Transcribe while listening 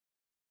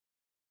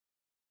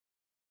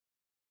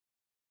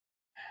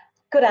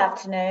Good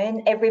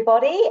afternoon,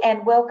 everybody,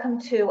 and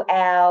welcome to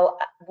our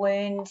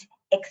Wound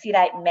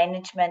Exudate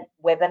Management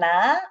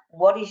webinar.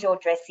 What is your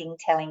dressing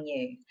telling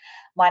you?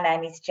 My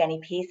name is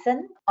Jenny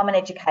Pearson. I'm an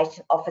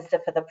Education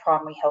Officer for the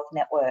Primary Health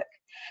Network.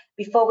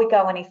 Before we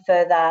go any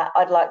further,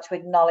 I'd like to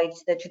acknowledge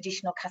the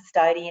traditional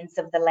custodians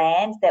of the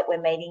land that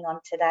we're meeting on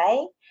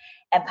today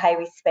and pay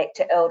respect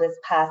to Elders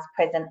past,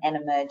 present and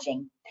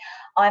emerging.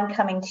 I'm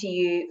coming to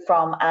you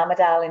from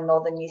Armidale in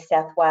northern New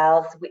South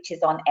Wales, which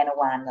is on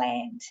Anawan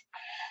land.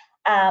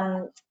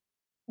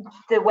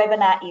 The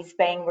webinar is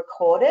being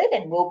recorded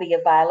and will be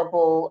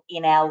available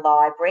in our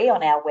library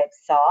on our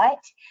website.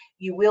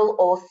 You will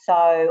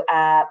also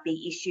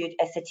be issued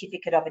a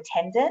certificate of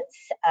attendance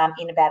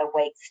in about a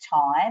week's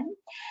time.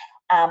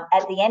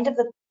 At the end of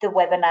the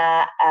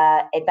webinar,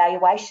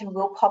 evaluation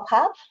will pop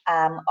up.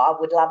 I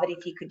would love it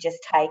if you could just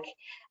take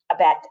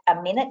about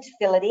a minute to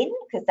fill it in,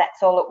 because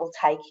that's all it will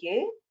take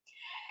you.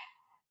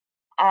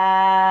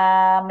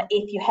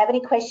 If you have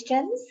any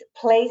questions,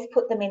 please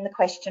put them in the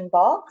question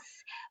box.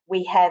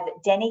 We have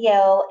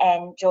Danielle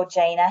and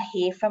Georgina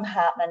here from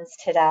Hartman's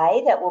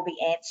today that will be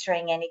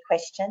answering any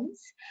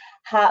questions.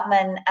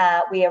 Hartman,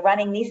 we are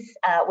running this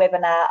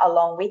webinar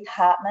along with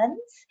Hartman's.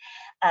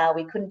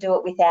 We couldn't do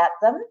it without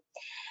them,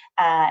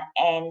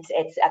 and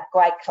it's a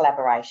great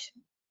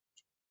collaboration.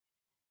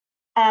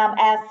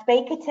 Our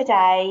speaker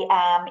today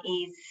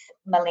is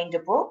Melinda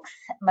Brooks.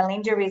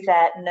 Melinda is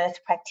a nurse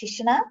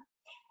practitioner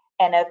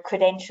and a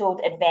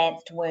credentialed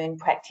advanced wound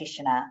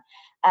practitioner.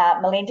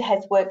 Melinda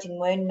has worked in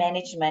wound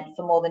management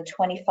for more than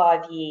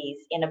 25 years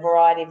in a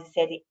variety of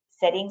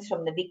settings,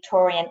 from the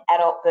Victorian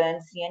Adult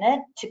Burns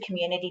Unit to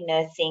community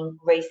nursing,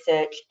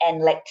 research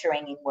and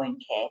lecturing in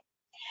wound care.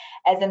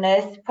 As a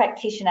nurse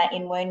practitioner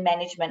in wound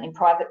management in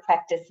private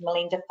practice,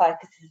 Melinda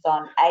focuses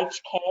on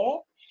aged care,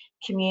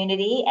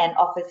 community and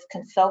offers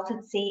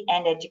consultancy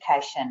and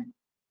education.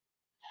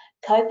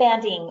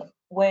 Co-founding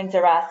Wounds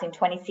Are Us in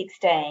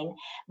 2016,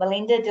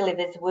 Melinda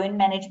delivers wound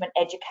management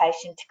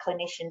education to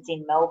clinicians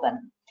in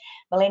Melbourne.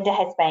 Melinda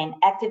has been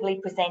actively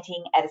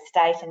presenting at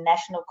state and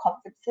national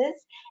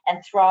conferences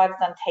and thrives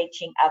on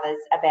teaching others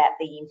about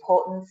the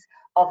importance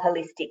of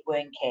holistic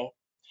wound care.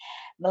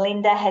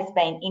 Melinda has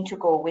been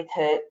integral with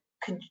her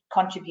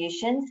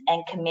contributions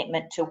and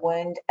commitment to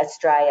Wound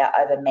Australia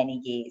over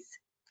many years.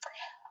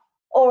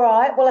 All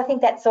right, well, I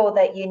think that's all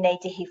that you need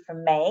to hear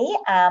from me.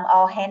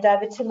 I'll hand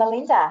over to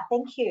Melinda.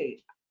 Thank you.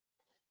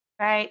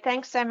 Great,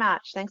 thanks so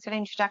much. Thanks for the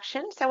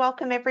introduction. So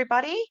welcome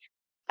everybody.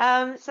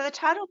 So the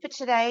title for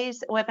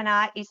today's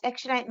webinar is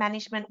Exudate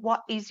Management,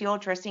 What is Your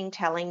Dressing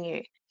Telling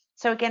You?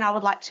 So again, I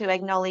would like to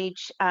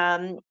acknowledge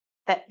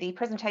that the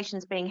presentation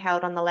is being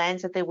held on the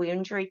lands of the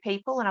Wurundjeri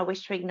people, and I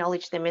wish to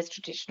acknowledge them as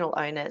traditional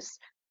owners.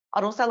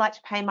 I'd also like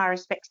to pay my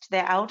respects to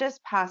their elders,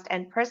 past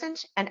and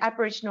present, and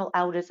Aboriginal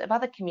elders of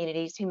other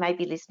communities who may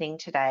be listening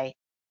today.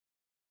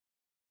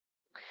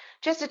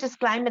 Just a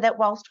disclaimer that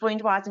whilst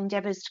Woundwise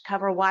endeavours to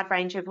cover a wide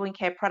range of wound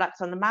care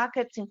products on the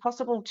market, it's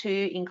impossible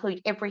to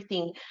include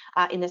everything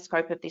in the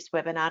scope of this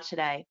webinar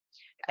today.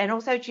 And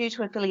also due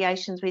to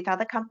affiliations with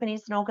other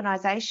companies and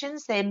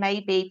organisations, there may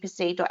be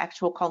perceived or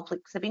actual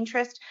conflicts of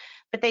interest,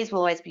 but these will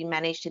always be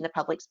managed in the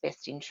public's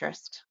best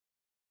interest.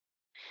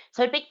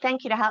 So a big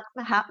thank you to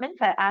Hartman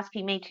for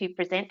asking me to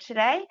present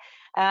today.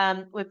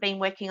 We've been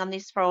working on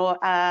this for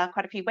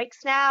quite a few weeks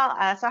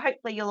now, so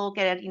hopefully you'll all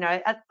get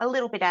a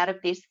little bit out of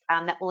this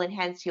that will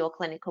enhance your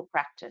clinical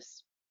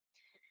practice.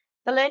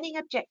 The learning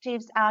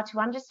objectives are to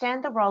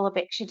understand the role of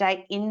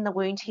exudate in the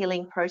wound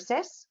healing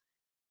process,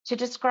 to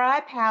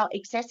describe how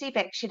excessive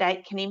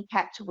exudate can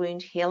impact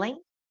wound healing,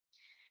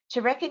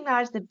 to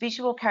recognise the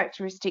visual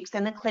characteristics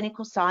and the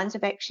clinical signs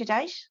of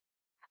exudate,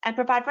 and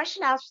provide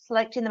rationale for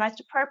selecting the most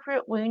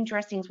appropriate wound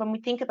dressings when we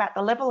think about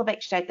the level of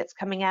exudate that's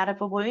coming out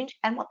of a wound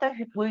and what the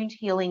wound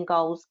healing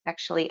goals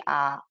actually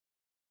are.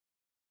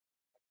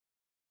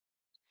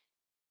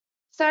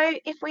 So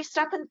if we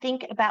stop and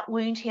think about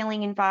wound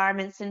healing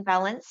environments and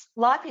balance,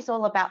 life is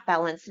all about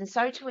balance, and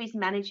so too is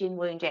managing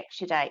wound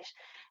exudate.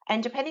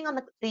 And depending on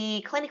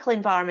the clinical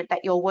environment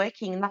that you're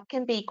working in, that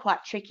can be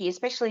quite tricky,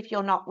 especially if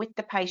you're not with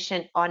the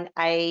patient on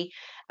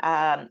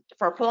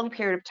for a prolonged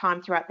period of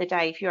time throughout the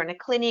day. If you're in a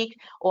clinic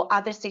or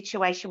other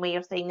situation where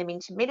you're seeing them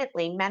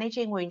intermittently,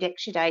 managing wound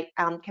exudate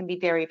can be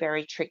very,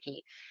 very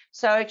tricky.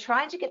 So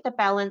trying to get the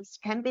balance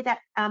can be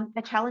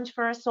a challenge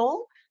for us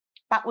all,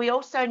 but we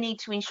also need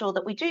to ensure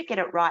that we do get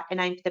it right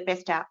and aim for the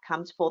best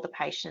outcomes for the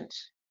patient.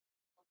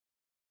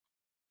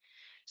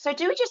 So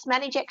do we just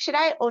manage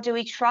exudate, or do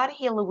we try to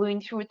heal a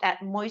wound through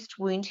that moist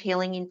wound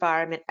healing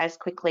environment as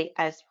quickly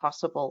as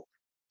possible?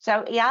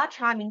 So we are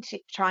trying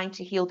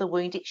to heal the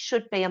wound. It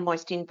should be a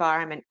moist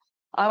environment.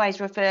 I always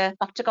refer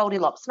back to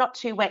Goldilocks, not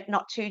too wet,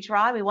 not too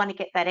dry. We want to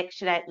get that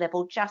exudate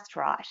level just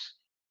right.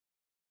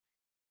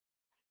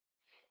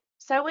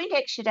 So wound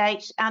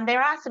exudate,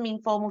 there are some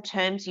informal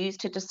terms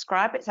used to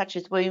describe it, such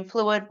as wound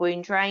fluid,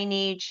 wound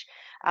drainage.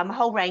 A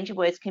whole range of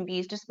words can be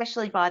used,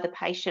 especially by the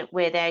patient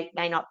where they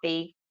may not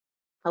be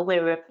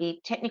aware of the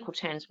technical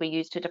terms we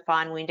use to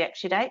define wound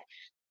exudate.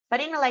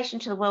 But in relation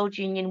to the World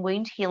Union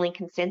Wound Healing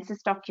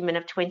Consensus document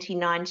of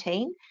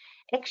 2019,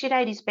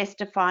 exudate is best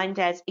defined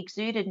as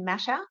exuded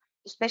matter,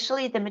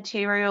 especially the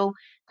material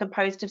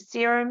composed of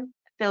serum,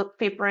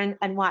 fibrin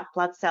and white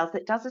blood cells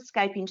that does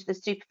escape into the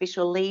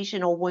superficial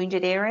lesion or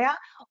wounded area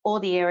or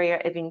the area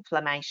of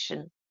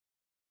inflammation.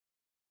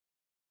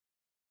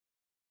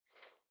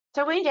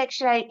 So wound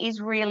exudate is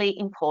really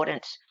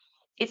important.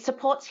 It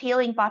supports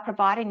healing by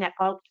providing that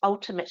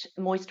ultimate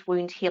moist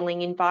wound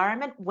healing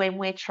environment when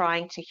we're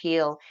trying to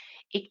heal.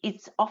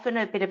 It's often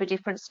a bit of a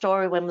different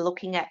story when we're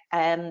looking at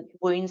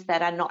wounds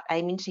that are not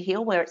aiming to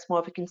heal, where it's more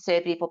of a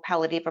conservative or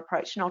palliative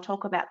approach, and I'll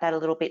talk about that a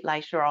little bit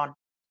later on.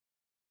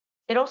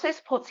 It also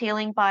supports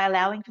healing by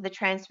allowing for the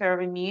transfer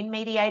of immune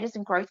mediators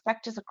and growth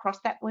factors across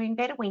that wound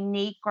bed. We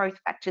need growth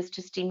factors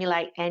to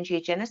stimulate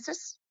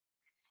angiogenesis.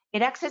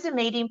 It acts as a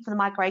medium for the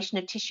migration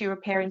of tissue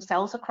repairing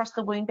cells across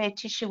the wound bed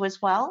tissue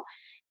as well.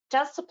 It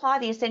does supply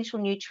the essential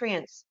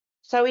nutrients.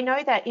 So we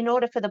know that in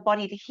order for the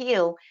body to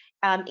heal,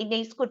 it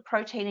needs good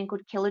protein and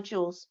good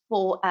kilojoules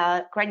for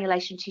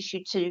granulation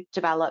tissue to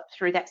develop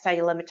through that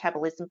cellular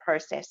metabolism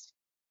process.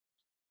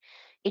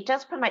 It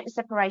does promote the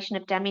separation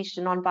of damaged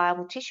and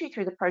non-viable tissue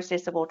through the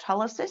process of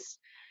autolysis.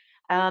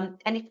 And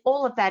if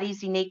all of that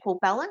is in equal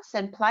balance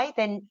and play,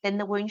 then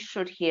the wound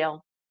should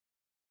heal.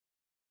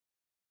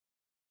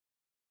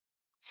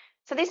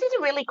 So this is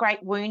a really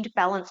great wound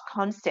balance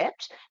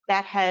concept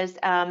that has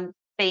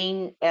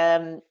been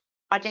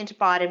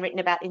identified and written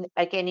about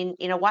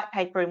in a white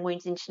paper in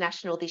Wounds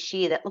International this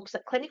year that looks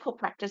at clinical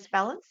practice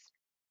balance,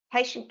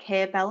 patient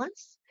care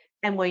balance,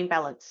 and wound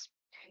balance.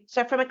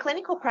 So from a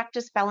clinical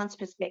practice balance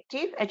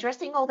perspective,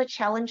 addressing all the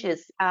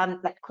challenges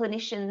that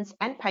clinicians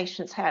and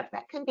patients have,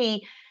 that can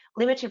be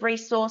limited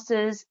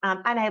resources,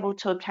 unable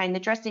to obtain the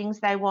dressings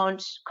they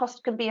want.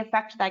 Cost can be a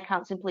factor. They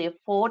can't simply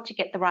afford to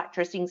get the right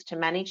dressings to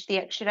manage the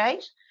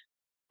exudate.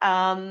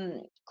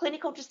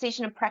 Clinical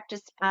decision and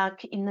practice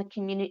in the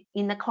community,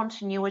 in the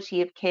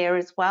continuity of care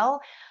as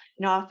well.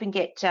 You know, I often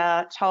get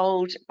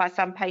told by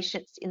some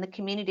patients in the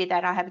community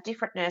that I have a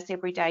different nurse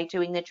every day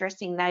doing the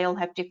dressing. They all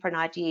have different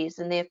ideas,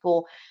 and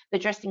therefore the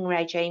dressing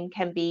regime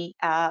can be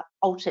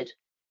altered.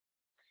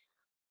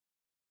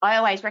 I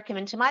always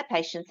recommend to my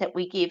patients that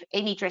we give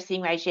any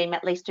dressing regime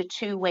at least a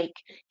 2-week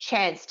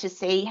chance to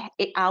see,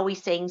 are we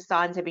seeing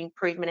signs of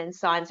improvement and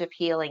signs of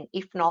healing?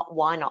 If not,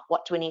 why not?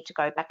 What do we need to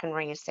go back and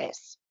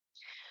reassess?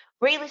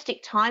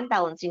 Realistic time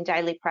balance in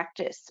daily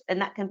practice,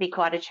 and that can be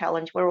quite a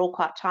challenge. We're all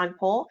quite time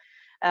poor.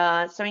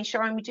 So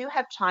ensuring we do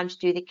have time to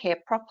do the care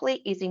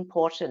properly is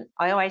important.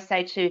 I always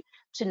say to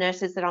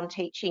nurses that I'm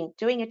teaching,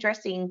 doing a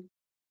dressing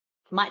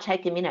might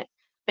take a minute,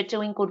 but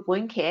doing good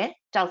wound care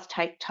does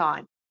take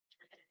time.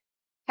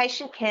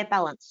 Patient care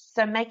balance.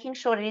 So making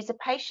sure it is a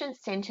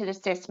patient-centred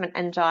assessment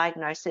and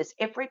diagnosis.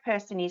 Every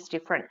person is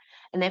different,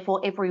 and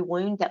therefore every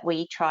wound that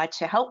we try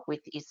to help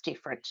with is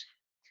different.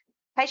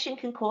 Patient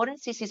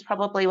concordance. This is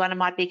probably one of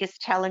my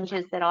biggest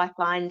challenges that I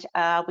find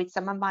with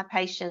some of my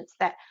patients,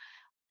 that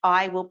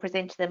I will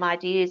present to them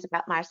ideas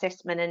about my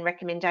assessment and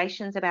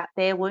recommendations about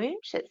their wound.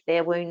 It's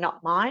their wound,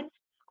 not mine.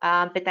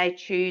 But they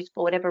choose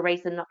for whatever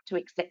reason not to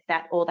accept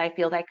that, or they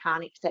feel they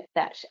can't accept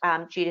that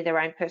due to their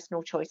own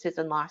personal choices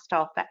and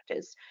lifestyle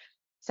factors.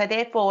 So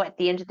therefore, at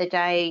the end of the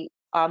day,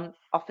 I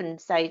often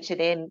say to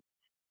them,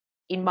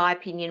 in my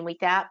opinion,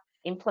 without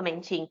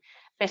implementing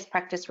best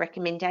practice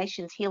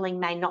recommendations, healing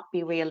may not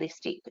be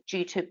realistic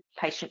due to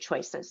patient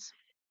choices.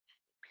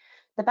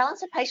 The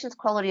balance of patients'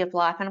 quality of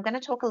life, and I'm going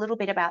to talk a little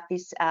bit about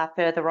this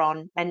further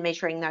on, and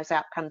measuring those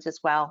outcomes as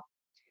well.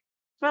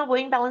 From a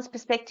wound balance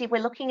perspective,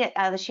 we're looking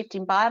at the shift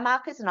in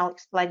biomarkers, and I'll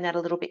explain that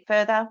a little bit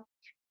further.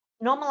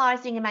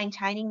 Normalising and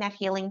maintaining that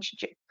healing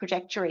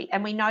trajectory.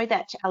 And we know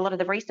that a lot of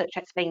the research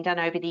that's been done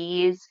over the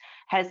years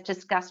has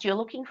discussed you're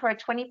looking for a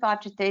 25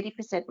 to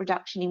 30%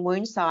 reduction in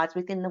wound size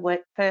within the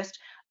first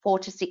 4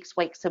 to 6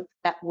 weeks of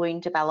that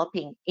wound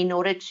developing, in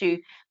order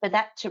for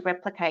that to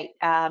replicate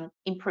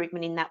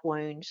improvement in that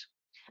wound.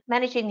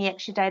 Managing the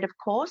exudate, of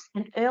course,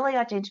 and early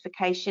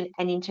identification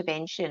and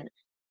intervention.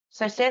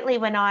 So certainly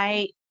when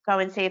I go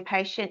and see a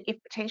patient, if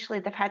potentially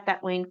they've had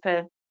that wound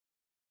for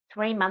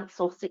 3 months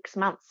or 6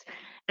 months,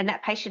 and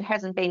that patient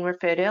hasn't been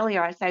referred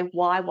earlier, I say,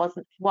 why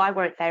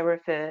weren't they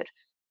referred?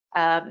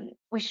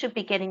 We should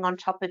be getting on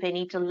top of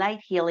any delayed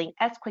healing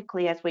as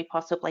quickly as we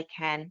possibly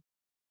can.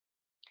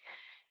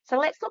 So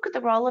let's look at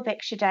the role of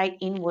exudate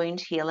in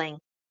wound healing.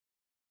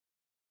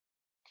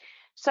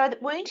 So the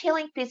wound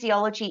healing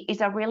physiology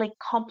is a really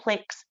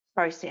complex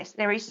process.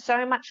 There is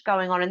so much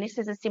going on, and this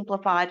is a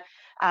simplified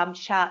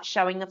chart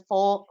showing the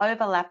 4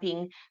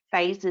 overlapping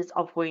phases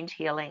of wound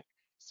healing.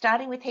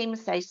 Starting with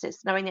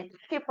hemostasis, knowing that the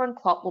fibrin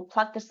clot will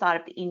plug the side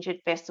of the injured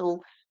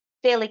vessel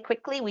fairly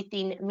quickly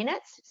within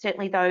minutes.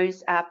 Certainly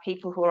those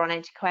people who are on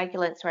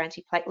anticoagulants or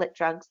antiplatelet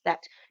drugs, that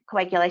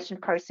coagulation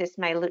process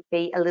may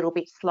be a little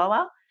bit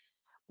slower.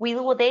 We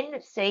will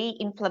then see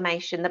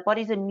inflammation, the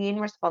body's immune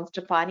response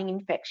to fighting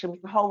infection,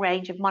 with a whole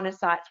range of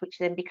monocytes, which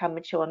then become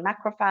mature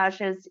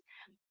macrophages.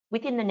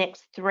 within the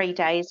next 3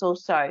 days or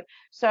so.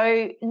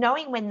 So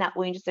knowing when that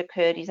wound has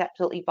occurred is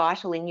absolutely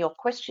vital in your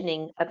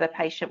questioning of a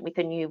patient with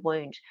a new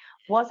wound.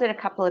 Was it a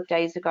couple of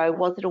days ago?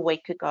 Was it a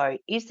week ago?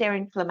 Is there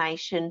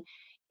inflammation?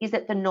 Is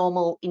it the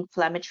normal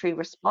inflammatory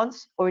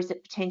response, or is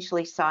it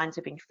potentially signs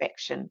of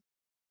infection?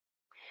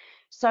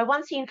 So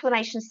once the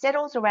inflammation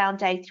settles around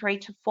day 3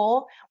 to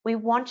 4, we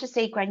want to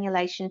see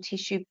granulation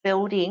tissue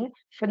building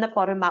from the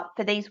bottom up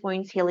for these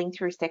wounds healing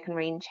through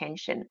secondary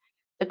intention.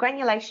 The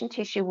granulation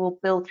tissue will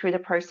build through the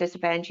process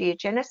of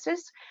angiogenesis,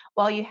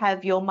 while you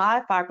have your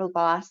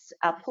myofibroblasts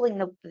pulling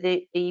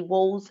the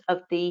walls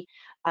of the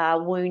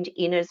wound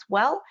in as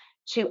well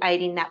to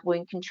aid in that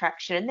wound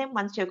contraction. And then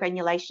once your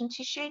granulation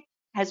tissue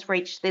has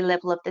reached the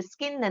level of the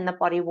skin, then the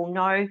body will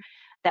know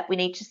that we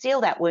need to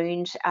seal that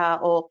wound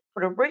or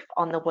put a roof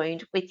on the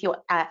wound with your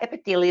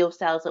epithelial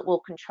cells that will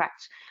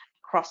contract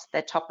across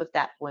the top of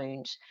that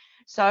wound.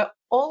 So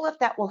all of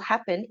that will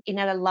happen in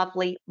a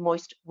lovely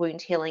moist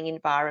wound healing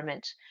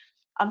environment.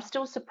 I'm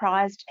still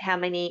surprised how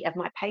many of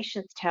my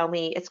patients tell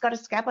me it's got a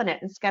scab on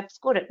it and scab's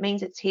good, it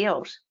means it's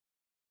healed.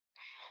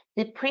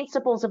 The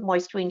principles of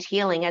moist wound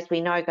healing, as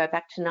we know, go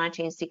back to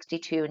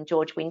 1962 and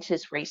George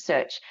Winter's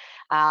research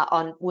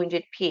on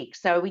wounded pigs.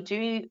 So we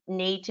do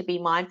need to be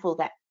mindful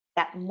that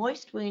that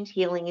moist wound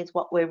healing is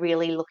what we're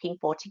really looking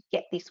for to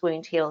get this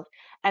wound healed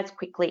as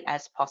quickly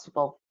as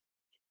possible.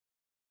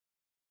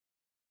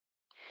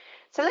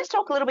 So let's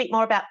talk a little bit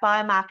more about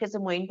biomarkers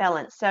and wound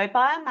balance. So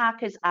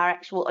biomarkers are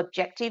actual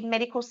objective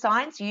medical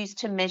signs used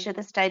to measure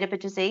the state of a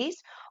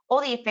disease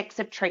or the effects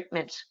of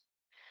treatment.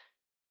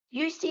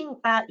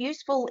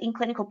 Useful in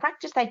clinical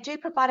practice, they do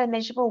provide a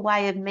measurable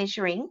way of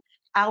measuring,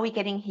 are we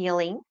getting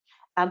healing,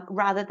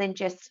 rather than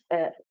just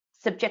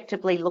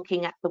subjectively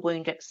looking at the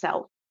wound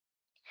itself.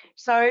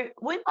 So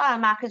wound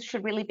biomarkers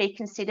should really be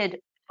considered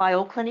by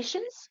all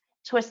clinicians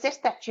to assess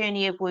that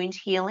journey of wound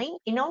healing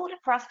in order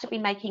for us to be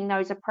making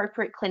those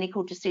appropriate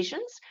clinical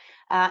decisions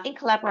in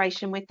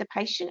collaboration with the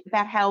patient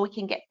about how we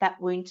can get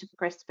that wound to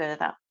progress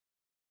further.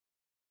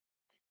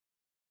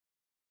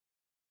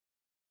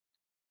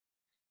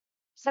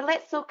 So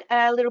let's look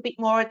a little bit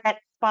more at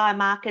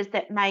biomarkers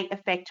that may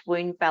affect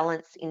wound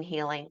balance in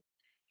healing.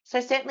 So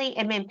certainly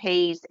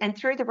MMPs, and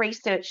through the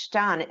research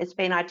done, it's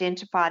been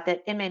identified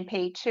that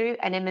MMP2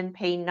 and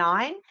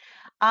MMP9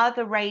 are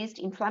the raised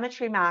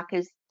inflammatory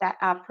markers that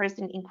are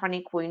present in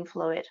chronic wound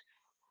fluid.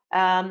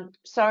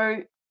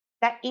 So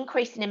that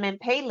increase in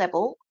MMP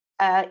level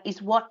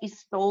is what is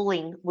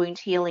stalling wound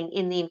healing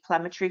in the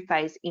inflammatory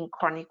phase in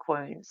chronic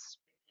wounds.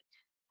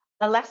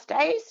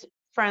 Elastase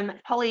from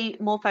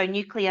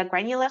polymorphonuclear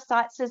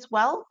granulocytes as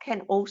well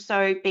can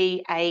also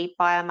be a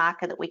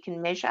biomarker that we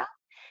can measure.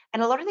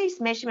 And a lot of these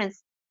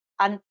measurements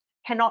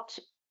cannot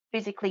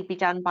physically be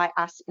done by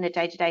us in a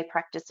day-to-day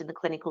practice in the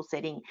clinical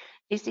setting.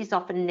 This is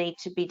often need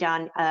to be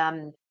done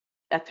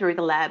through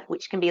the lab,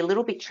 which can be a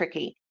little bit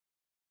tricky.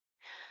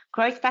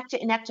 Growth factor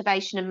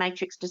inactivation and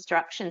matrix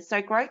destruction.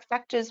 So growth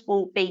factors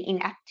will be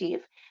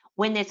inactive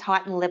when there's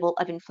heightened level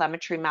of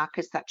inflammatory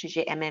markers such as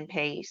your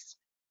MMPs.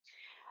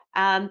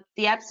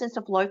 The absence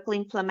of local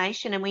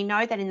inflammation, and we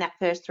know that in that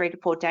first 3 to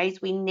 4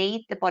 days, we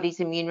need the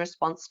body's immune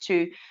response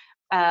to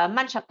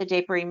munch up the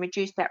debris and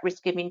reduce that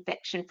risk of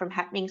infection from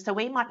happening. So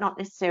we might not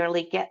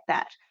necessarily get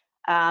that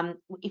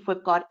if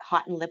we've got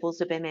heightened levels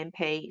of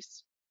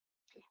MMPs.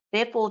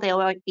 Therefore, there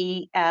won't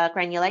be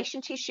granulation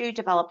tissue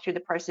developed through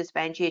the process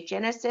of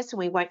angiogenesis, and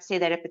we won't see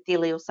that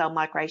epithelial cell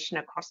migration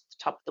across the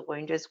top of the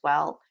wound as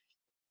well.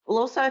 Will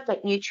also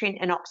affect nutrient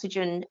and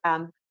oxygen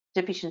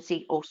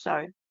deficiency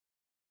also.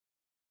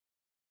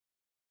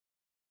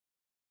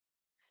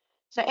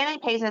 So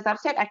MMPs, as I've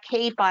said, are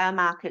key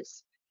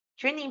biomarkers.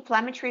 During the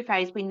inflammatory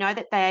phase, we know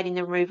that they aid in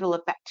the removal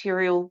of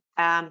bacteria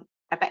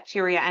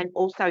and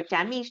also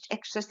damaged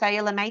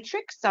extracellular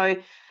matrix. So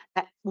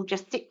that will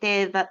just sit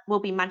there, that will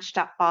be munched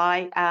up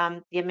by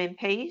the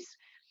MMPs.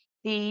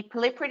 The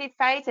proliferative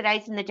phase, it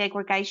aids in the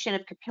degradation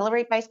of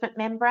capillary basement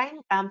membrane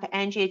for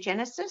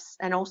angiogenesis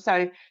and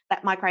also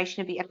that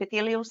migration of the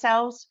epithelial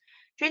cells.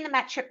 During the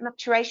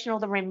maturation or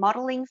the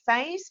remodeling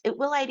phase, it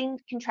will aid in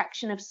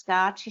contraction of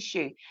scar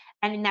tissue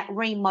and in that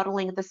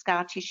remodeling of the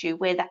scar tissue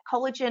where that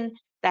collagen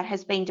that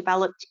has been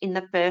developed in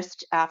the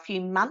first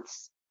few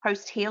months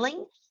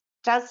post-healing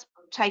does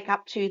take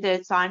up to,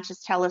 the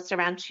scientists tell us,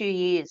 around 2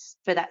 years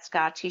for that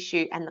scar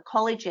tissue and the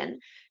collagen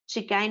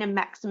to gain a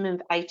maximum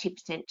of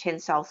 80%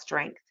 tensile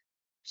strength.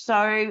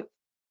 So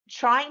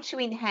trying to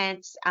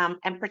enhance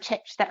and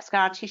protect that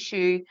scar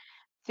tissue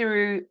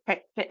through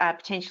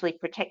potentially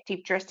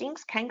protective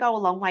dressings can go a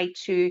long way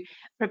to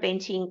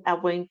preventing a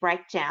wound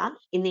breakdown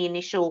in the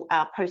initial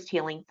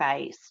post-healing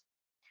phase.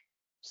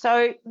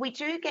 So we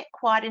do get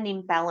quite an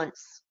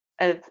imbalance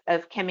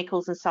of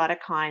chemicals and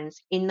cytokines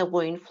in the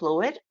wound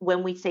fluid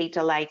when we see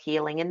delayed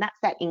healing, and that's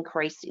that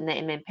increase in the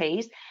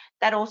MMPs.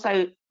 They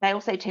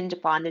also tend to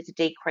find there's a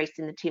decrease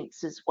in the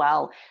TIMPs as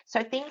well.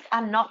 So things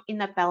are not in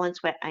the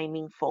balance we're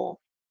aiming for.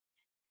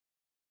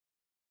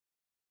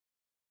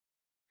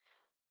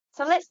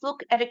 So let's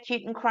look at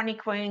acute and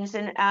chronic wounds,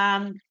 and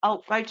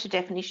I'll go to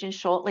definitions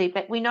shortly,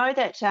 but we know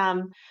that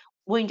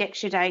Wound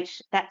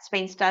exudate that's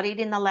been studied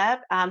in the lab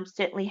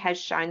certainly has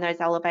shown those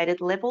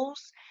elevated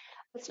levels.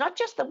 It's not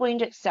just the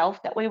wound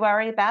itself that we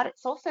worry about,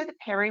 it's also the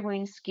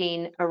peri-wound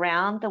skin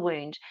around the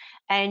wound.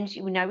 And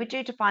we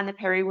do define the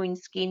peri-wound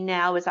skin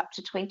now as up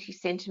to 20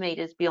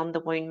 centimetres beyond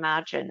the wound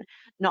margin,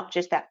 not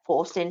just that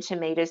 4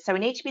 centimetres. So we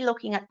need to be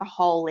looking at the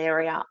whole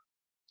area.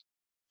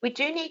 We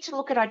do need to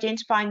look at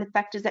identifying the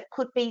factors that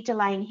could be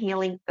delaying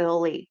healing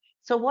early.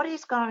 So what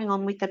is going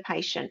on with the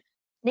patient?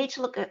 Need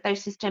to look at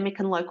those systemic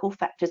and local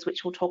factors,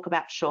 which we'll talk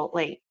about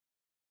shortly.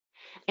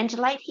 And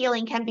delayed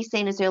healing can be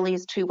seen as early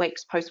as 2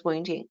 weeks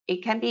post-wounding.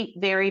 It can be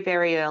very,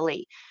 very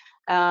early.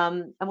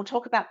 And we'll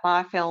talk about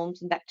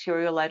biofilms and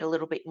bacterial load a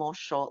little bit more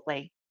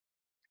shortly.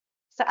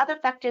 So other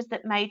factors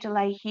that may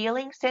delay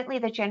healing, certainly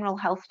the general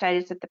health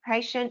status of the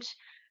patient.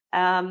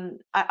 I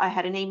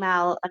had an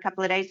email a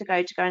couple of days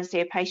ago to go and see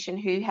a patient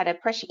who had a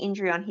pressure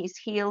injury on his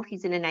heel.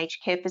 He's in an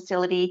aged care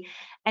facility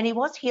and he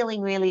was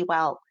healing really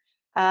well.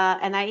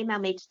 And they emailed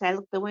me to say,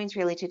 look, the wound's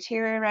really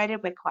deteriorated.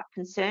 We're quite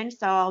concerned.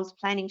 So I was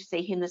planning to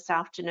see him this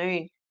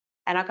afternoon.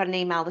 And I got an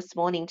email this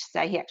morning to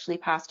say he actually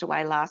passed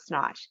away last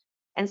night.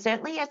 And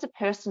certainly as a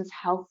person's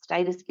health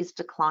status is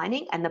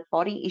declining and the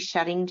body is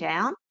shutting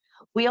down,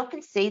 we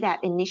often see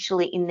that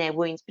initially in their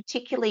wounds,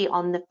 particularly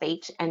on the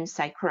feet and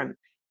sacrum.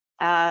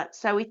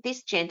 So with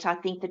this gent, I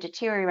think the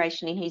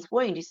deterioration in his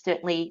wound is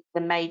certainly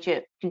the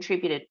major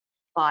contributor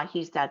by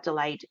his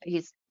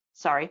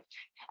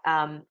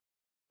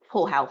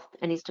poor health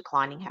and his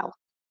declining health.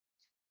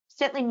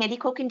 Certainly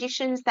medical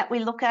conditions that we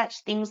look at,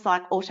 things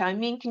like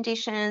autoimmune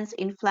conditions,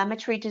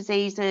 inflammatory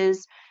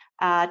diseases,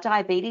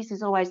 diabetes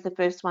is always the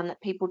first one that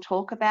people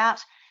talk about.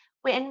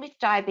 And with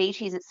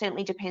diabetes, it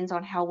certainly depends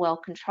on how well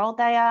controlled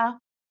they are.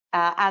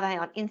 Are they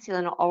on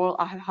insulin or oral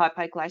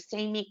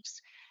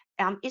hypoglycemics?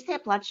 Is their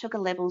blood sugar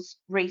levels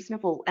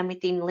reasonable and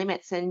within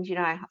limits? And,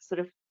 I sort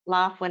of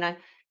laugh when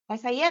I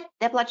say, yep,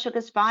 their blood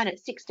sugar's fine at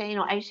 16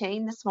 or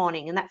 18 this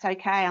morning, and that's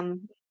okay.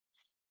 I'm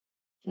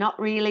not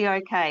really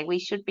okay. We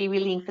should be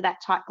looking for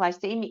that tight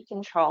glycemic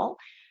control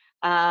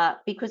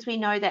because we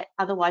know that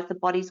otherwise the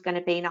body's going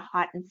to be in a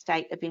heightened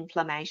state of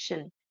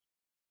inflammation.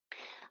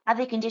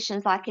 Other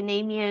conditions like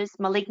anemias,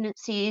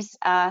 malignancies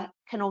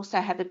can also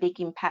have a big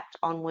impact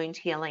on wound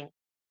healing.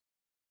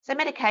 So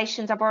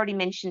medications, I've already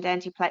mentioned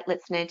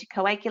antiplatelets and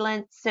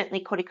anticoagulants,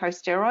 certainly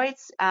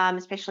corticosteroids,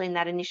 especially in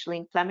that initial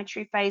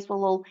inflammatory phase,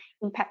 will all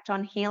impact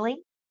on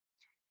healing.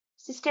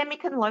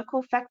 Systemic and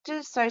local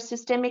factors. So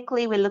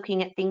systemically, we're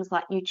looking at things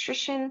like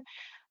nutrition.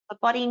 The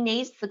body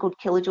needs the good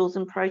kilojoules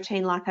and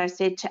protein, like I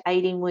said, to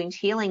aid in wound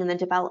healing and the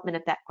development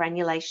of that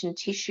granulation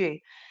tissue.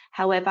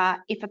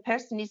 However, if a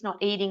person is not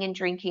eating and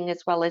drinking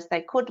as well as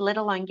they could, let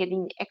alone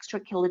getting the extra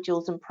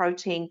kilojoules and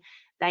protein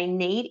they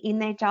need in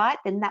their diet,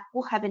 then that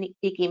will have a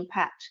big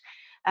impact.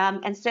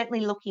 And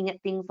certainly looking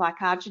at things like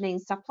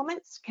arginine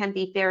supplements can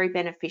be very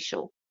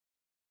beneficial.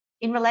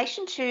 In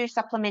relation to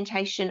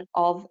supplementation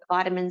of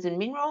vitamins and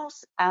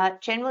minerals,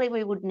 generally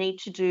we would need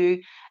to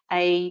do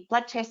a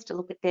blood test to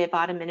look at their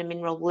vitamin and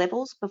mineral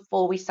levels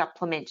before we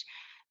supplement.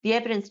 The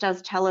evidence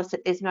does tell us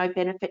that there's no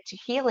benefit to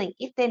healing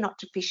if they're not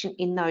deficient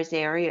in those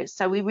areas.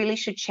 So we really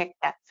should check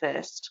that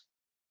first.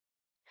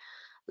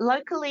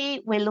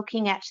 Locally, we're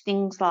looking at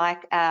things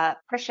like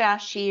pressure,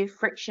 shear,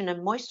 friction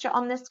and moisture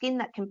on the skin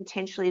that can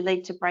potentially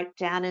lead to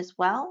breakdown as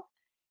well.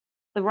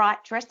 The right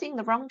dressing,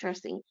 the wrong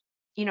dressing.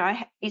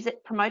 Is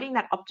it promoting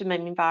that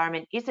optimum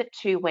environment? Is it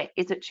too wet?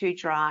 Is it too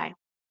dry?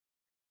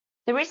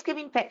 The risk of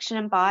infection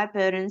and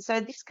bioburden. So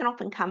this can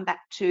often come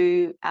back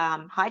to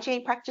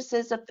hygiene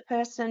practices of the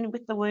person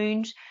with the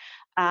wound,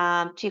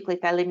 particularly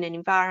if they live in an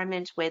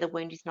environment where the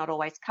wound is not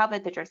always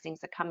covered, the dressings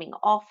are coming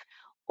off,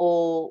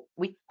 or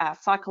with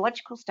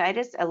psychological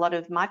status. A lot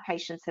of my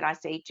patients that I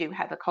see do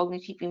have a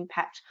cognitive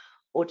impact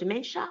or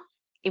dementia,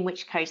 in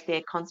which case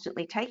they're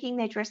constantly taking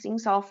their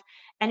dressings off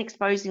and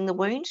exposing the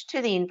wound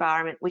to the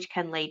environment, which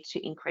can lead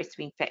to increased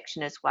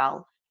infection as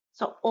well.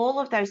 So all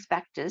of those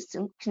factors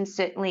can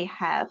certainly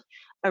have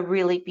a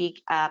really big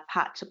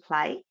part to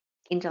play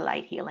in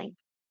delayed healing.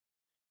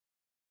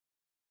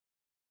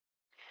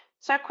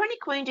 So a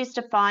chronic wound is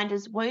defined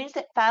as wounds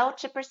that fail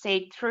to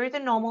proceed through the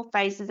normal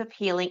phases of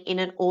healing in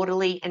an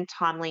orderly and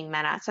timely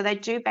manner. So they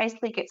do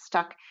basically get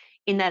stuck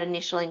in that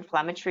initial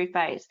inflammatory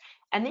phase.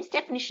 And this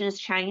definition has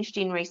changed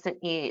in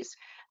recent years.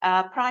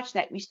 Prior to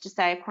that, we used to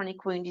say a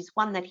chronic wound is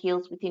one that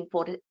heals within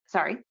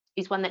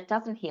is one that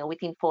doesn't heal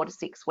within 4 to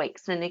 6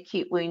 weeks. And an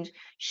acute wound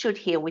should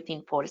heal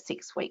within 4 to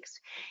 6 weeks.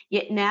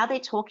 Yet now they're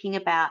talking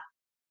about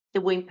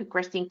the wound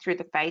progressing through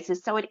the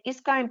phases. So it is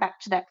going back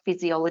to that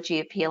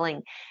physiology of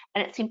healing.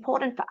 And it's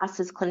important for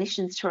us as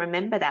clinicians to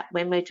remember that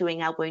when we're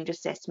doing our wound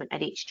assessment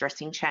at each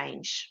dressing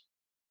change.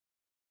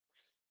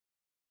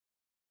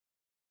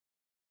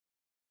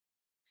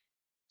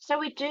 So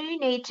we do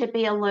need to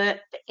be alert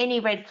for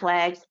any red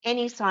flags,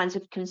 any signs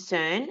of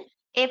concern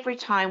every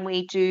time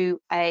we do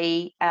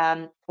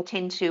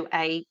attend to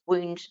a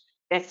wound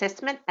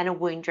assessment and a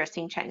wound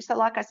dressing change. So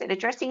like I said, a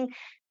dressing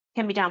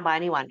can be done by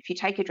anyone. If you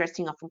take a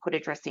dressing off and put a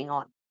dressing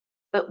on,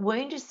 But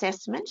wound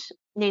assessment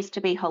needs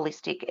to be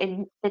holistic,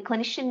 and the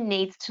clinician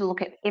needs to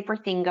look at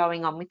everything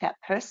going on with that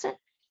person,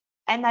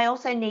 and they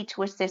also need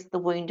to assess the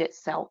wound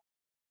itself.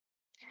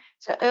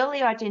 So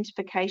early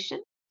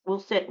identification will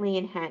certainly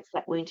enhance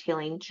that wound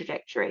healing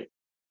trajectory.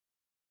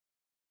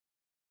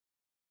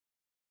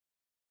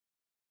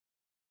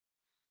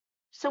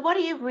 So what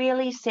are you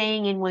really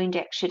seeing in wound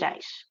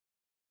exudate?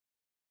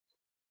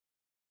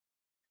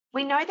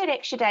 We know that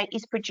exudate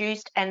is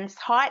produced and its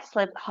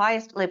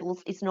highest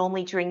levels is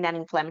normally during that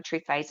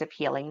inflammatory phase of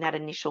healing, that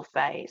initial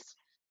phase.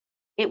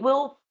 It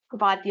will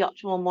provide the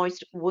optimal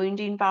moist wound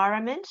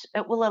environment.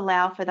 It will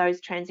allow for those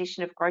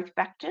transition of growth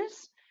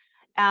factors,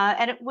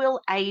 and it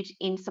will aid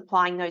in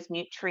supplying those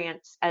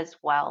nutrients as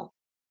well.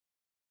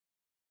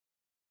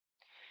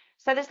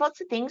 So there's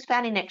lots of things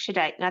found in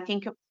exudate, and I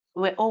think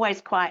we're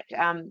always quite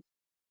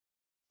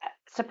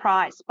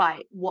surprised by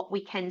what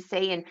we can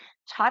see, and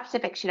types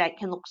of exudate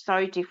can look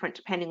so different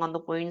depending on the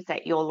wounds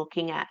that you're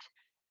looking at.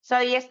 So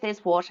yes,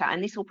 there's water,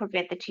 and this will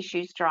prevent the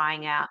tissues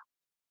drying out.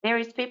 There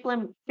is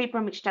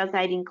fibrin which does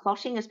aid in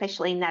clotting,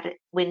 especially in that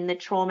when the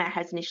trauma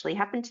has initially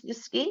happened to the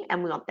skin,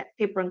 and we want that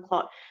fibrin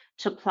clot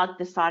to plug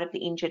the side of the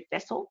injured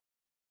vessel.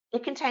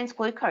 It contains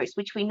glucose,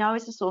 which we know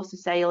is a source of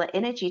cellular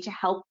energy to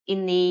help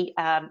in the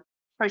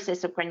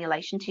process of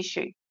granulation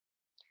tissue.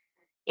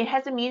 It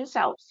has immune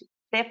cells.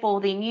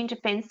 Therefore, the immune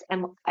defense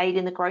and aid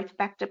in the growth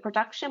factor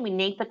production. We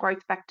need the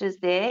growth factors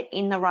there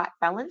in the right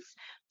balance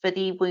for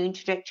the wound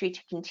trajectory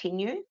to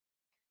continue.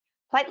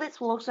 Platelets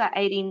will also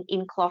aid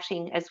in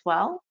clotting as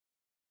well.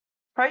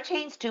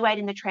 Proteins do aid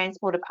in the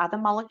transport of other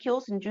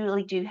molecules and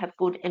really do have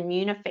good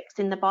immune effects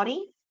in the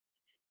body.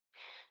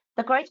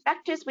 The growth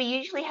factors, we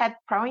usually have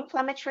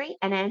pro-inflammatory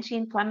and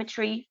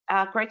anti-inflammatory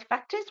growth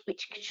factors,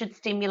 which should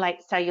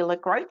stimulate cellular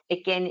growth,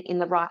 again, in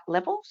the right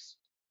levels.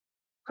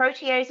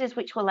 Proteases,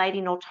 which will aid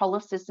in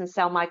autolysis and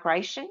cell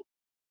migration.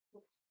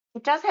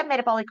 It does have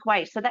metabolic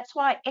waste, so that's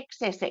why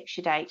excess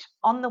exudate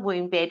on the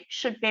wound bed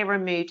should be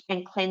removed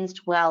and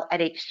cleansed well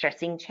at each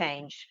stressing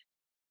change.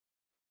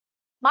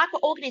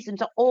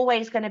 Microorganisms are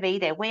always going to be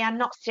there. We are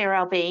not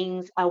sterile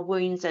beings. Our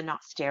wounds are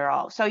not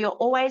sterile. So you're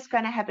always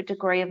going to have a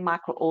degree of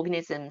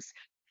microorganisms.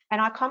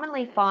 And I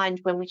commonly find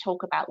when we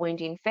talk about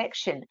wound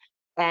infection,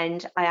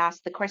 and I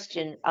ask the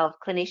question of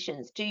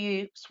clinicians, do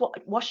you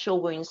wash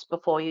your wounds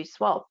before you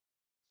swab?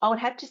 I would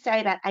have to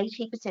say about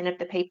 80% of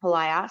the people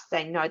I ask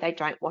say no, they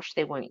don't wash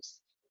their wounds.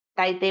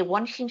 They're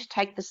wanting to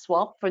take the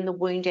swab from the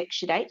wound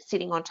exudate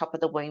sitting on top of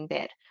the wound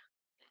bed.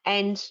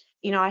 And,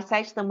 you know, I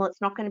say to them, well,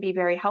 it's not going to be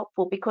very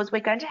helpful because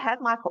we're going to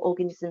have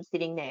microorganisms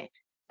sitting there,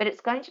 but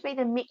it's going to be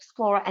the mixed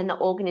flora and the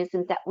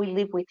organisms that we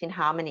live with in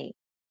harmony.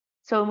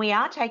 So when we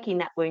are taking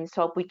that wound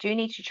swab, we do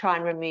need to try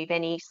and remove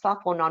any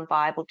slough or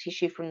non-viable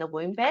tissue from the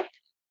wound bed.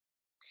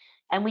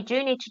 And we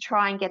do need to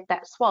try and get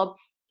that swab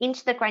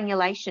into the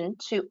granulation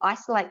to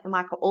isolate the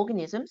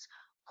microorganisms,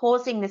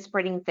 causing the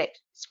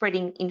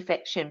spreading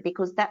infection,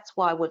 because that's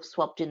why we've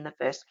swabbed in the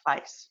first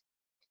place.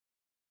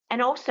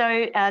 And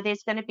also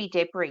there's going to be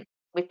debris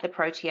with the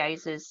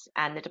proteases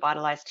and the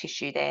devitalized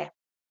tissue there.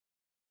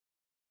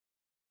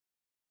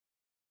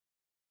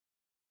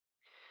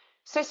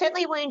 So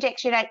certainly wound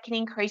exudate can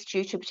increase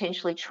due to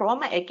potentially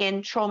trauma.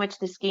 Again, trauma to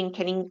the skin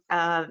can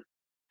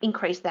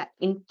increase that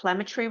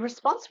inflammatory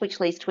response, which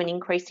leads to an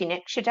increase in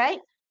exudate.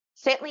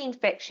 Certainly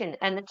infection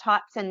and the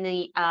types and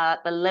the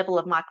level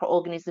of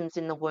microorganisms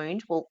in the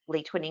wound will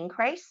lead to an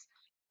increase.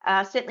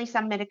 Certainly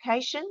some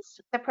medications,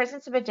 the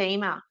presence of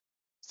edema.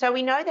 So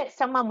we know that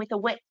someone with a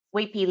wet,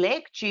 weepy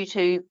leg due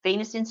to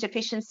venous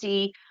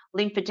insufficiency,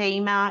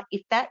 lymphedema,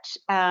 if that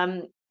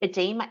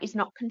edema is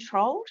not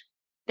controlled,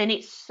 then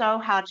it's so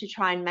hard to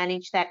try and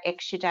manage that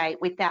exudate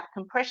without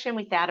compression,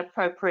 without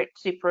appropriate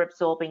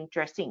superabsorbing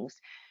dressings.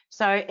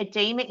 So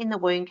edema in the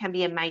wound can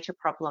be a major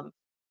problem.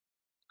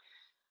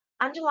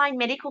 Underlying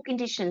medical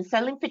conditions,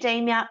 so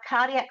lymphedema,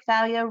 cardiac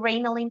failure,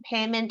 renal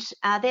impairment,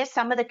 they're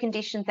some of the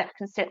conditions that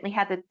can certainly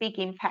have a big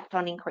impact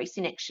on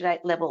increasing exudate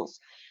levels.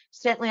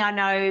 Certainly I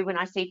know when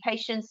I see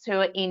patients who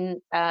are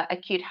in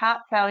acute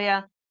heart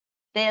failure,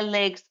 their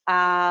legs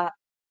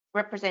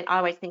represent, I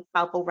always think,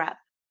 bubble wrap,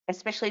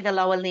 especially the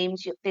lower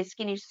limbs. Their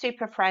skin is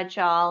super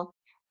fragile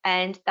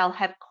and they'll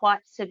have quite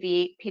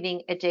severe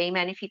pitting edema.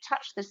 And if you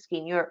touch the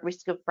skin, you're at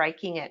risk of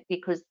breaking it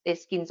because their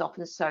skin's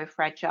often so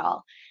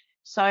fragile.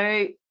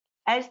 So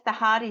as the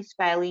heart is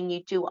failing,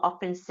 you do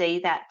often see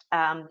that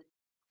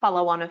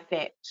follow-on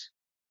effect.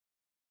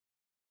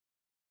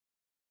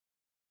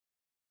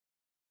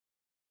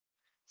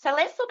 So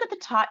let's look at the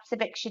types of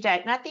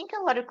exudate. And I think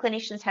a lot of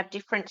clinicians have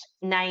different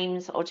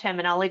names or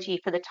terminology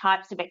for the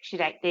types of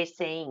exudate they're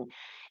seeing.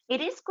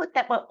 It is good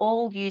that we're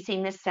all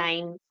using the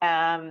same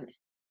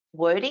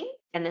wording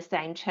and the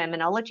same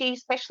terminology,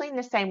 especially in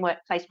the same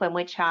workplace when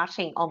we're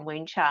charting on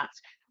wound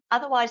charts.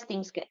 Otherwise,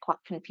 things get quite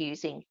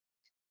confusing.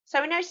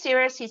 So we know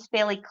serous is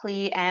fairly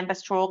clear, amber,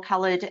 straw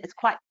coloured. It's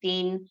quite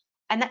thin.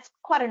 And that's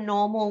quite a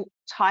normal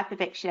type of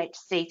exudate to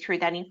see through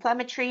that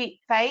inflammatory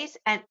phase,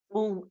 and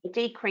will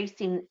decrease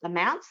in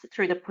amounts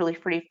through the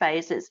proliferative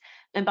phases.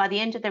 And by the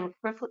end of the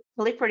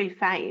proliferative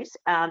phase,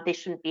 there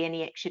shouldn't be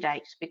any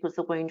exudate because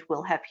the wound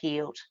will have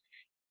healed.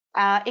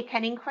 It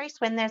can increase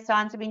when there's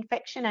signs of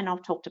infection, and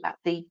I've talked about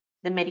the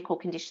medical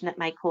condition that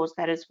may cause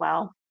that as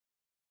well.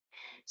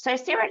 So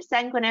serous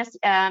sanguinis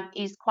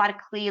is quite a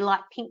clear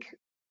light pink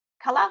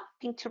colour,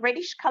 pink to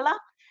reddish colour.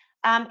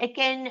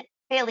 Again,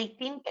 fairly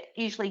thin, but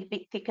usually a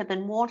bit thicker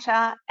than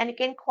water, and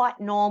again, quite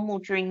normal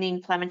during the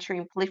inflammatory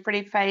and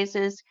proliferative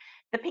phases.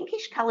 The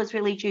pinkish colour is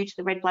really due to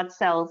the red blood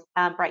cells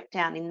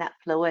breakdown in that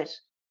fluid.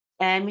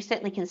 And we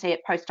certainly can see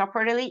it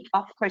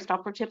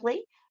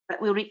post-operatively,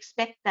 but we would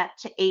expect that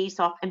to ease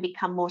off and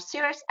become more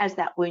serous as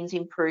that wound's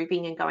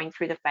improving and going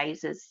through the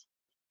phases.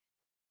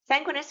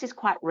 Sanguinis is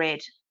quite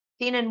red,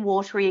 thin and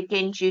watery,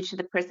 again due to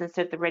the presence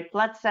of the red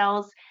blood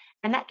cells,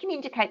 and that can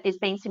indicate there's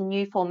been some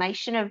new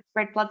formation of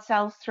red blood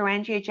cells through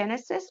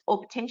angiogenesis or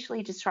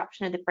potentially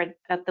disruption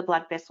of the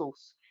blood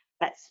vessels.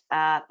 That's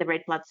the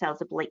red blood cells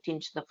have leaked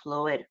into the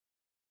fluid.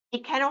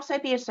 It can also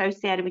be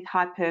associated with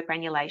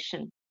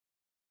hypergranulation.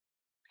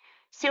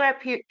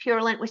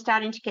 Seropurulent, we're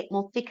starting to get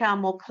more thicker,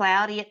 more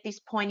cloudy at this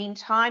point in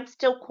time,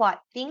 still quite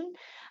thin,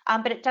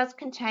 but it does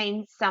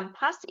contain some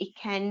pus. It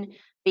can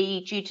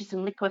be due to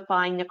some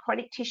liquefying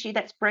necrotic tissue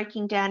that's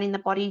breaking down in the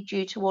body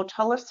due to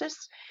autolysis.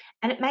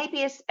 And it may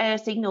be a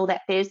signal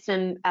that there's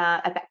a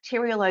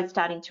bacterial load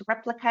starting to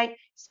replicate,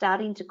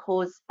 starting to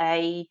cause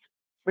a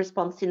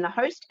response in the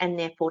host and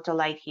therefore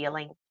delayed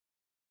healing.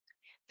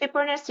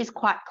 Fibrinous is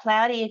quite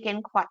cloudy,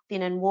 again, quite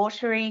thin and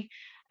watery.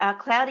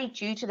 Cloudy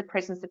due to the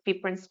presence of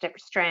fibrin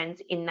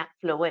strands in that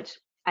fluid.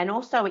 And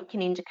also it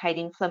can indicate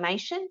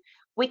inflammation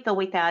with or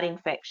without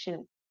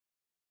infection.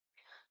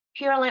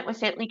 Purulent, we're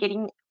certainly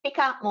getting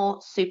thicker, more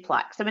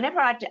soup-like. So whenever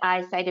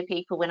I say to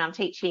people when I'm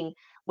teaching,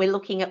 we're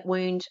looking at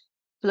wound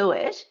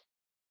fluid,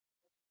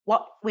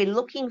 what we're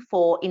looking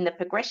for in the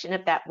progression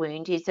of that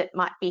wound is it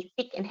might be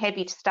thick and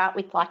heavy to start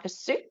with, like a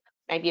soup,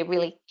 maybe a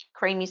really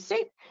creamy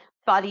soup.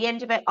 By the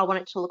end of it, I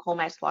want it to look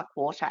almost like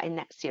water, and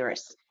that's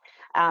serous.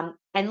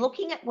 And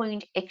looking at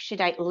wound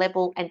exudate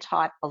level and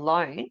type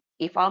alone,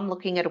 if I'm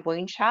looking at a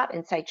wound chart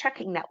and say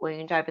tracking that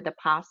wound over the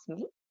past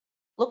month,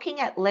 looking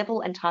at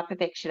level and type of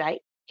exudate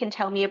can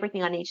tell me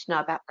everything I need to know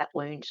about that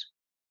wound.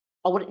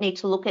 I wouldn't need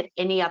to look at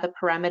any other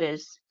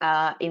parameters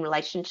in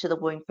relation to the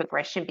wound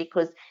progression,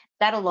 because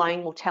that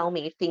alone will tell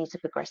me if things are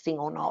progressing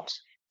or not.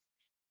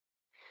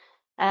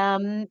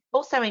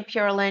 Also in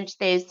purulent,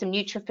 there's some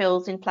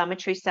neutrophils,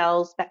 inflammatory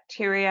cells,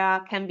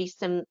 bacteria, can be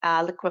some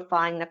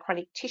liquefying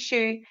necrotic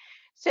tissue.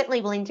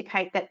 Certainly will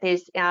indicate that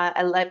there's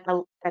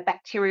a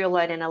bacterial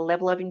load and a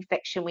level of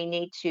infection we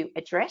need to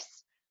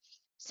address.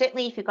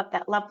 Certainly if you've got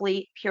that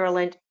lovely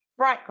purulent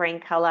bright green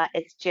colour,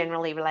 it's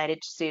generally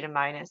related to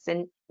Pseudomonas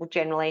and will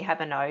generally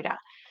have an odour.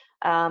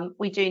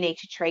 We do need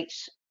to treat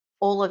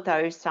all of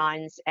those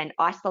signs and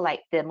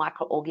isolate the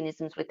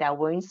microorganisms with our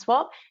wound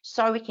swab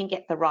so we can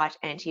get the right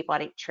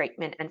antibiotic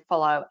treatment and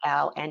follow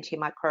our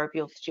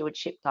antimicrobial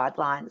stewardship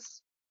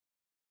guidelines.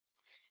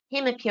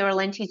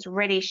 Hemopurulent is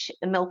reddish,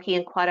 milky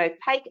and quite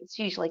opaque. It's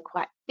usually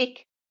quite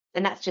thick,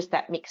 and that's just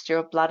that mixture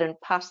of blood and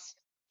pus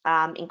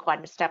in quite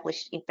an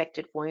established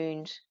infected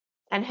wound.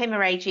 And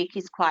hemorrhagic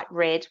is quite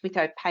red with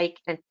opaque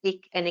and thick,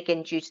 and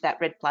again, due to that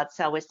red blood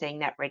cell, we're seeing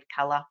that red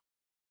colour.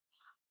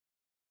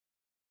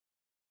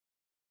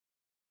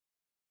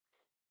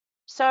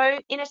 So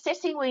in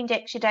assessing wound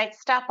exudates,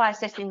 start by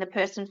assessing the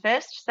person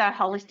first. So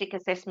holistic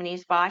assessment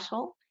is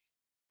vital.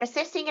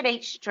 Assessing at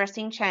each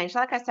dressing change,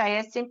 like I say,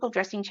 a simple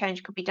dressing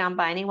change could be done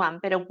by anyone,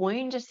 but a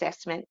wound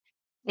assessment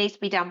needs to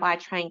be done by a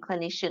trained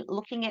clinician,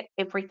 looking at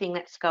everything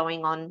that's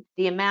going on,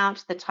 the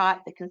amount, the type,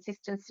 the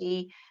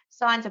consistency,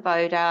 signs of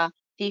odour,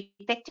 the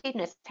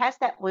effectiveness. Has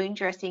that wound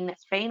dressing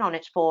that's been on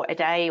it for a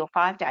day or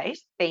 5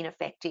 days been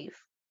effective?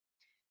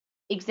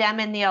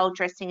 Examine the old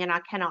dressing, and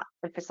I cannot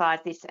emphasise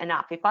this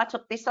enough. If I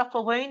took this off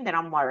a wound, then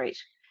I'm worried.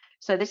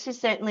 So this is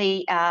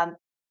certainly,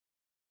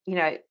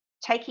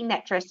 taking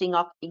that dressing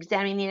off,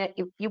 examining it.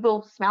 You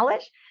will smell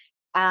it.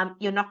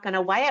 You're not going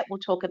to weigh it. We'll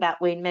talk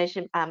about wound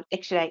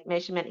exudate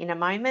measurement in a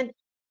moment.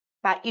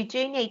 But you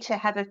do need to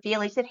have a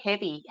feel. Is it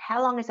heavy?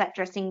 How long has that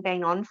dressing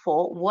been on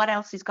for? What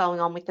else is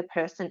going on with the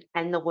person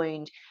and the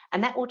wound?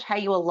 And that will tell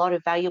you a lot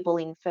of valuable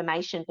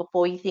information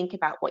before you think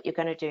about what you're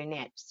going to do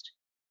next.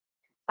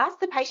 Ask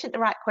the patient the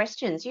right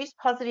questions. Use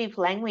positive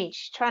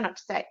language. Try not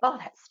to say, oh,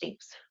 that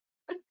stinks.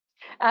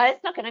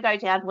 It's not going to go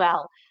down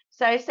well.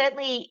 So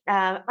certainly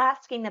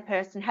asking the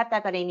person, have they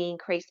got any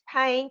increased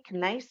pain? Can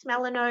they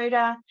smell an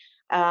odour?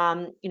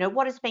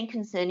 What has been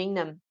concerning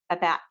them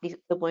about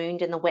the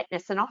wound and the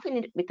wetness? And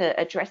often with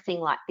a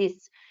dressing like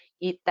this,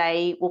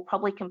 they will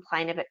probably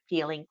complain of it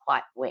feeling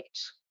quite wet.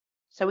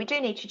 So we do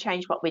need to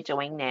change what we're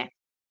doing there.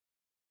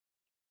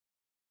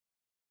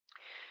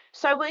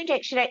 So wound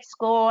exudate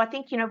score, I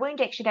think, wound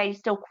exudate is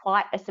still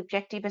quite a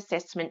subjective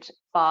assessment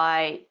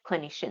by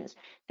clinicians.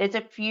 There's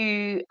a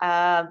few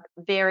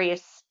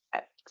various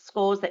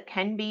scores that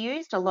can be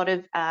used. A lot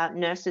of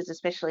nurses,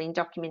 especially in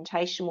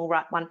documentation, will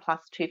write 1+,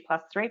 2+,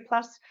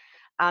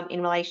 3+,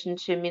 in relation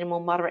to minimal,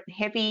 moderate and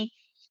heavy.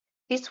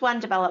 This one,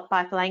 developed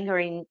by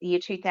Falanga in the year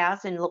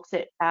 2000, looks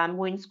at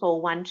wound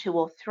score 1, 2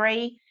 or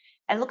 3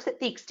 and looks at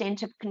the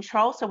extent of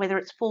control, so whether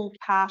it's full,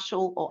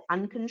 partial or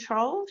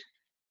uncontrolled,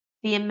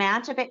 the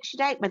amount of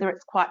exudate, whether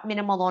it's quite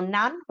minimal or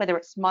none, whether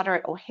it's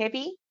moderate or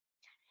heavy,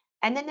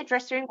 and then the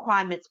dressing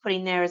requirements put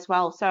in there as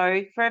well.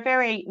 So for a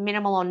very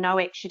minimal or no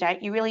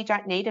exudate, you really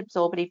don't need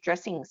absorbative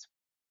dressings.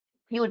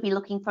 You would be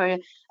looking for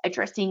a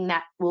dressing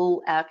that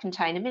will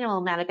contain a minimal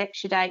amount of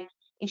exudate,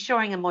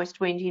 ensuring a moist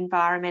wound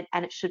environment,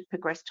 and it should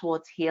progress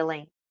towards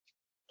healing.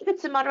 If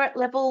it's a moderate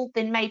level,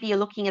 then maybe you're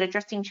looking at a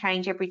dressing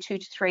change every 2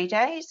 to 3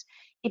 days.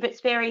 If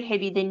it's very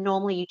heavy, then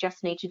normally you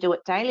just need to do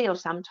it daily or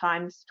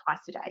sometimes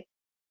twice a day.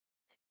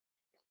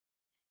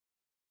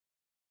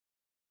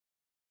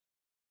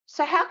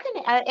 So how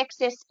can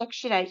excess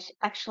exudate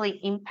actually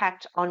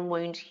impact on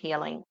wound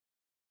healing?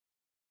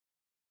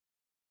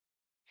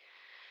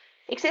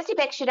 Excessive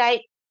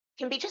exudate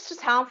can be just as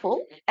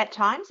harmful at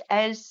times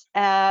as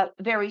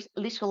very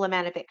little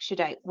amount of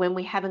exudate when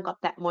we haven't got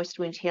that moist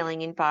wound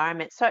healing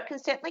environment. So it can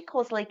certainly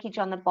cause leakage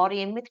on the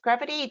body, and with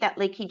gravity, that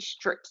leakage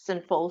strips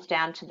and falls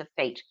down to the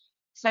feet.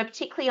 So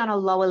particularly on a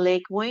lower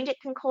leg wound,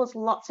 it can cause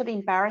lots of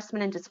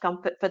embarrassment and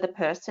discomfort for the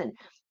person.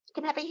 It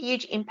can have a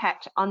huge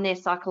impact on their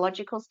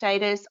psychological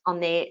status,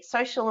 on their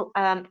social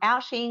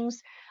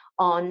outings,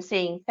 on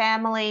seeing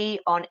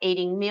family, on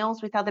eating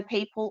meals with other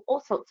people,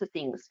 all sorts of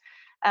things.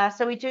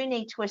 So we do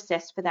need to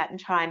assess for that and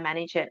try and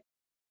manage it.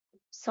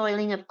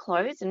 Soiling of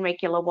clothes and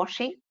regular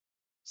washing.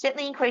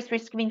 Certainly increased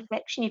risk of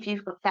infection if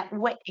you've got that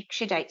wet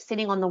exudate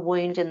sitting on the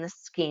wound and the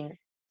skin.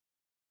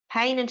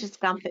 Pain and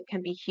discomfort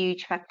can be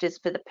huge factors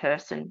for the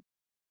person.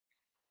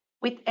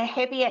 With a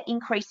heavier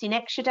increase in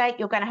exudate,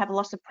 you're going to have a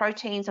loss of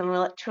proteins and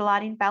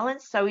electrolyte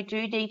imbalance. So we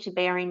do need to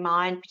bear in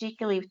mind,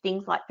 particularly with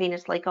things like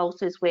venous leg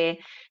ulcers, where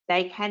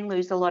they can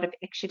lose a lot of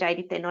exudate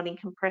if they're not in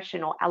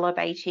compression or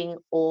elevating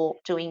or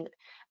doing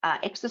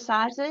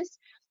exercises,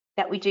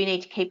 that we do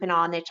need to keep an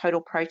eye on their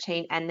total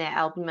protein and their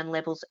albumin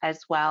levels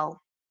as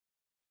well.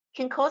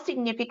 Can cause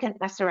significant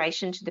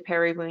laceration to the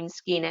peri-wound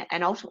skin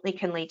and ultimately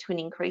can lead to an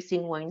increase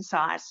in wound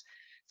size.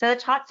 So the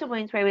types of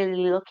wounds we're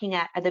really looking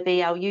at are the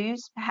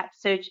VLUs,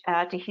 perhaps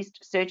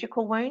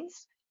surgical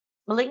wounds,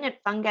 malignant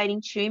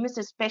fungating tumours,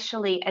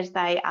 especially as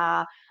they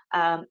are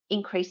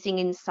increasing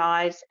in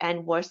size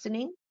and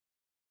worsening.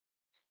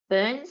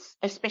 Burns,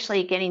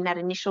 especially again in that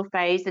initial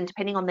phase, and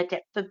depending on the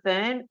depth of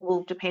burn,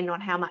 will depend on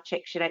how much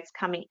exudate's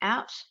coming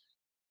out.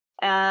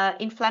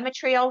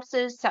 Inflammatory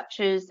ulcers,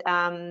 such as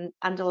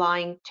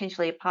underlying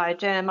potentially a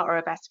pyoderma or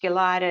a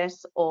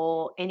vasculitis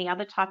or any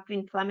other type of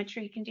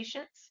inflammatory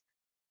conditions,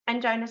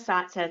 and donor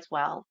sites as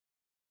well.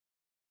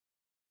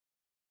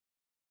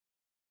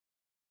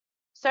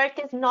 So if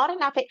there's not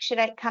enough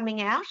exudate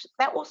coming out,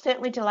 that will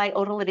certainly delay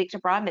autolytic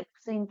debridement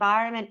because the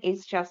environment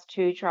is just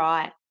too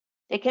dry.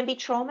 There can be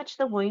trauma to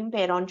the wound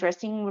bed on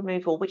dressing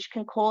removal, which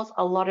can cause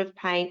a lot of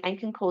pain and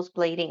can cause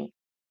bleeding.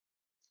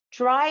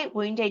 Dry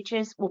wound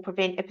edges will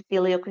prevent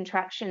epithelial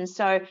contraction.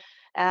 So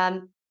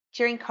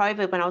during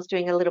COVID, when I was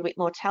doing a little bit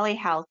more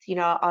telehealth,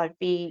 I'd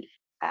be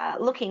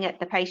looking at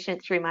the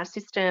patient through my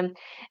system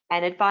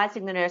and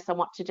advising the nurse on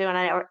what to do. And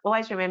I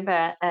always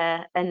remember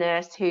a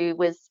nurse who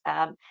was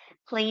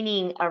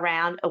cleaning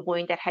around a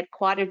wound that had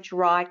quite a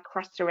dry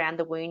crust around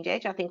the wound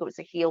edge. I think it was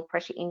a heel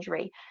pressure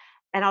injury.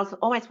 And I was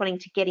almost wanting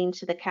to get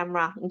into the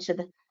camera, into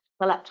the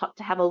laptop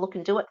to have a look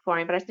and do it for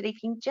him. But I said,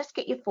 if you can just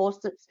get your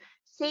forceps,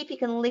 see if you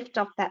can lift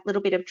off that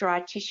little bit of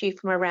dry tissue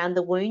from around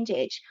the wound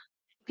edge.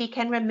 If you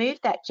can remove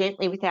that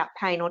gently without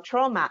pain or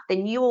trauma,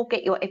 then you will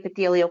get your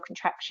epithelial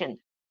contraction.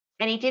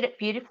 And he did it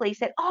beautifully. He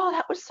said, oh,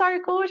 that was so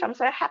good. I'm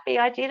so happy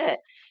I did it.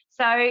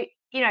 So,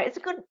 it's a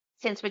good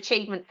sense of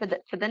achievement for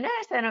the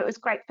nurse, and it was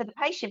great for the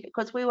patient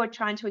because we were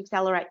trying to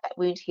accelerate that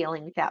wound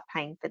healing without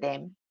pain for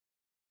them.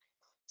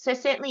 So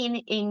certainly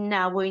in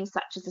wounds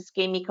such as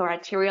ischemic or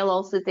arterial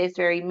ulcers, there's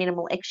very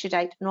minimal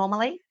exudate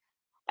normally.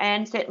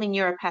 And certainly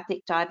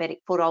neuropathic diabetic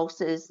foot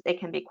ulcers, they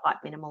can be quite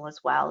minimal as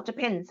well.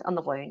 Depends on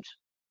the wound.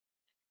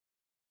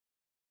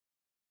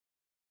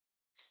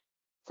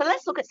 So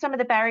let's look at some of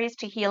the barriers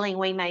to healing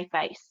we may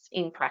face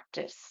in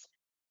practice.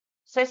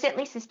 So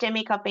certainly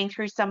systemic, I've been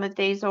through some of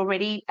these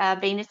already.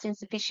 Venous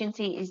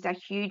insufficiency is a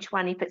huge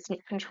one if it's not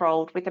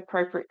controlled with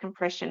appropriate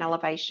compression,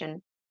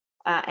 elevation,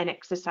 and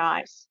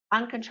exercise.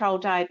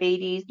 Uncontrolled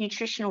diabetes,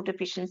 nutritional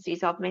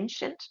deficiencies I've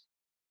mentioned,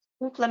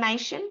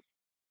 inflammation,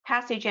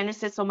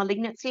 carcinogenesis or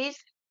malignancies,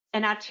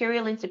 and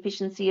arterial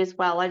insufficiency as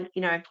well. And,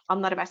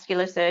 I'm not a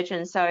vascular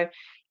surgeon, so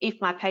if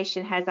my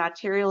patient has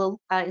arterial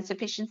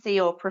insufficiency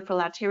or peripheral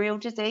arterial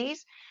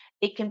disease,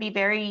 it can be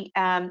very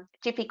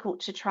difficult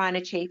to try and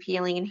achieve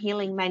healing, and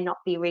healing may not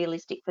be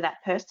realistic for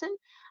that person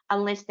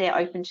unless they're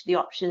open to the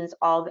options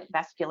of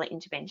vascular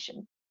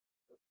intervention.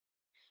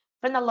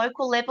 From the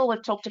local level,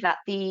 we've talked about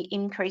the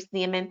increase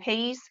in the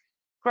MMPs,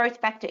 growth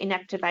factor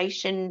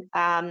inactivation.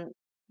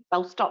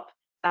 They'll stop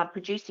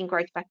producing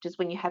growth factors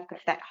when you have got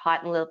that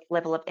heightened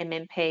level of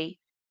MMP.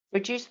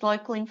 Reduce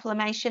local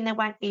inflammation. There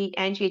won't be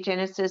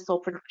angiogenesis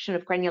or production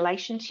of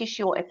granulation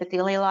tissue or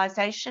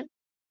epithelialization.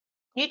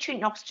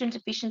 Nutrient and oxygen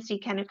deficiency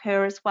can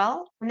occur as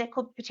well, and there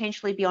could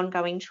potentially be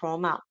ongoing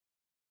trauma.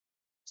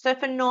 So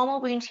for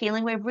normal wound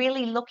healing, we're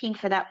really looking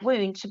for that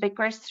wound to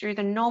progress through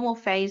the normal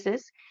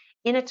phases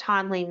in a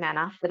timely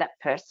manner for that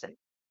person.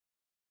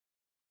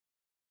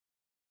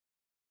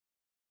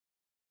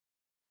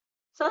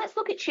 So let's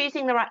look at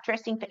choosing the right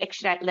dressing for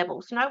exudate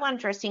levels. No one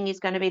dressing is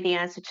going to be the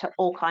answer to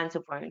all kinds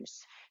of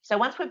wounds. So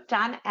once we've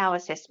done our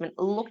assessment,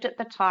 looked at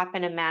the type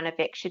and amount of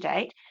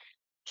exudate,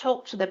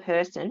 talk to the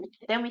person,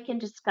 then we can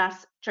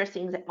discuss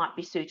dressings that might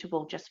be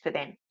suitable just for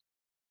them.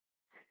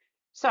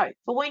 So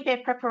for wound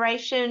bed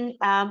preparation,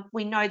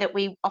 we know that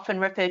we often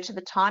refer to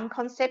the time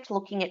concept,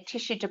 looking at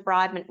tissue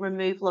debridement,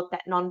 removal of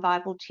that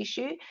non-viable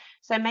tissue.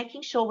 So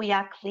making sure we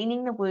are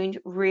cleaning the wound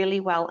really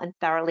well and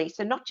thoroughly.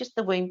 So not just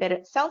the wound bed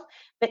itself,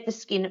 but the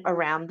skin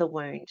around the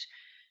wound.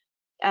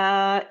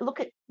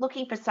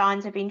 Looking for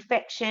signs of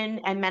infection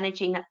and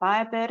managing that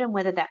bioburden,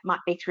 whether that might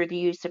be through the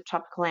use of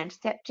topical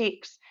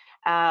antiseptics,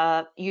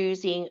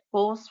 using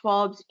gauze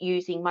swabs,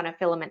 using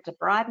monofilament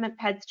debridement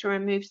pads to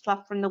remove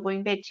slough from the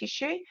wound bed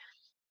tissue,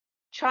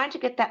 trying to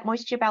get that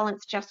moisture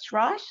balance just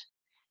right,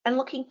 and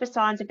looking for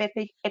signs of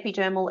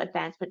epidermal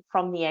advancement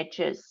from the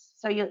edges.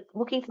 So you're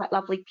looking for that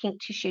lovely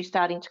pink tissue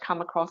starting to come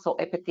across, or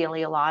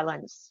epithelial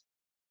islands.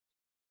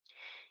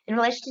 In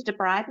relation to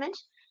debridement,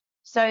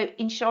 so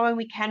ensuring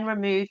we can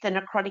remove the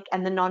necrotic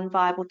and the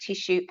non-viable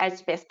tissue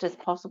as best as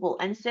possible.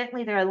 And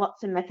certainly there are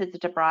lots of methods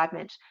of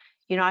debridement.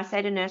 You know, I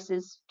say to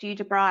nurses, do you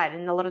debride?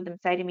 And a lot of them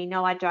say to me,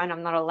 no, I don't,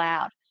 I'm not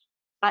allowed.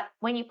 But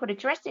when you put a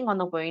dressing on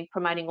the wound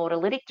promoting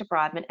autolytic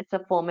debridement, it's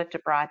a form of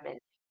debridement.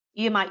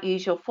 You might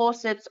use your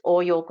forceps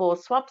or your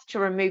gauze swabs to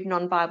remove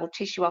non-viable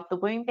tissue off the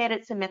wound bed.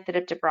 It's a method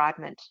of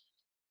debridement.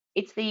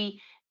 It's the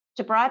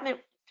debridement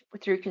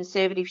through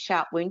conservative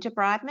sharp wound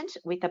debridement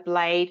with a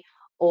blade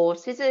or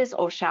scissors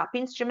or sharp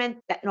instrument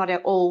that not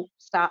all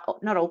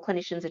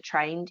clinicians are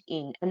trained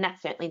in, and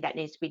that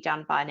needs to be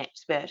done by an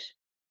expert.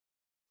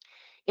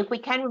 If we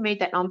can remove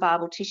that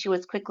non-viable tissue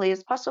as quickly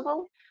as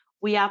possible,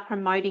 we are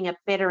promoting a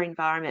better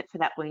environment for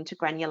that wound to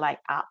granulate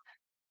up.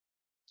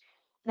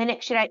 Then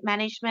exudate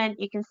management,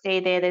 you can see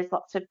there's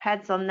lots of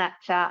pads on that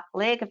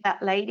leg of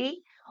that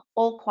lady,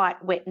 all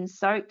quite wet and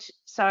soaked.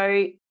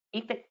 So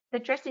if the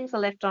dressings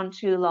are left on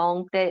too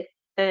long,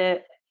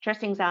 the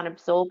dressings aren't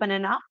absorbent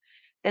enough,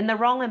 then the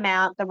wrong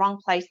amount, the wrong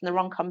place, and the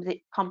wrong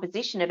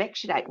composition of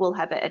exudate will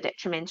have a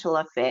detrimental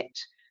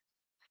effect.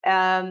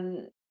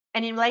 And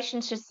in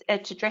relation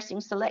to dressing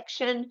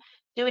selection,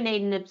 do we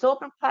need an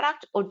absorbent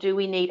product or do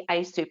we need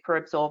a super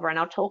absorber? And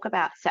I'll talk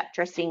about SAP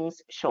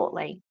dressings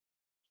shortly.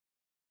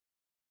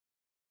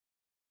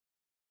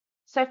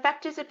 So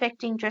factors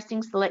affecting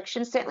dressing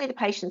selection, certainly the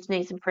patient's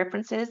needs and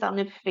preferences. I'll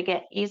never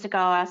forget, years ago,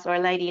 I saw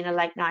a lady in her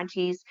late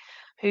 90s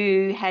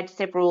who had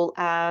several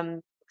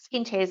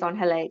skin tears on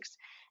her legs.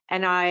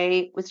 And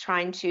I was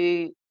trying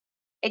to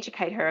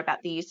educate her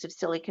about the use of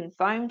silicone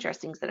foam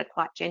dressings that are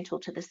quite gentle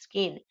to the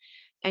skin.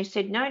 And she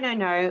said,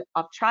 no,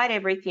 I've tried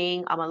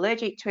everything. I'm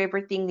allergic to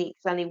everything. There's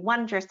only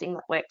one dressing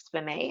that works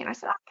for me. And I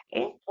said,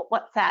 okay,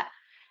 what's that?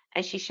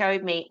 And she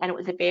showed me, and it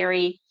was a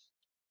very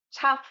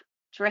tough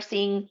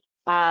dressing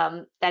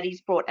that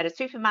is bought at a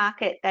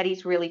supermarket that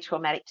is really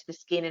traumatic to the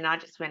skin. And I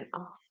just went,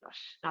 oh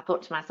gosh. And I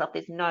thought to myself,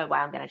 there's no way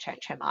I'm going to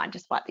change her mind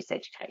despite this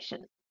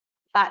education.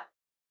 But,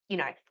 you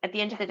know, at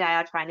the end of the day,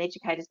 I try and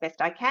educate as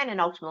best I can,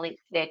 and ultimately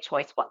it's their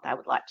choice what they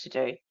would like to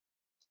do.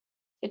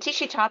 The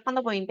tissue type on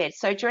the wound bed.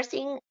 So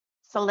dressing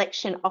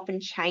selection often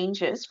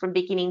changes from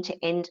beginning to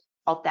end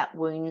of that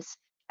wound's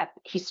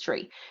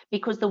history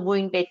because the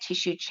wound bed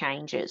tissue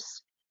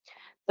changes.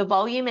 The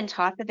volume and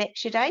type of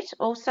exudate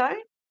also,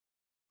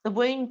 the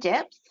wound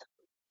depth,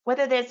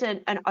 whether there's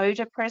an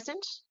odour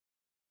present,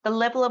 the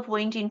level of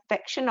wound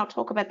infection, I'll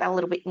talk about that a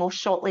little bit more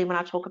shortly when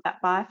I talk about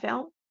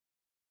biofilm.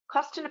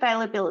 Cost and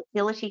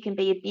availability can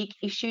be a big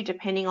issue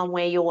depending on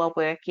where you are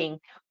working.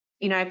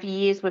 You know, for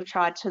years we've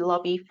tried to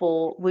lobby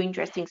for wound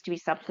dressings to be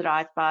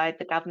subsidised by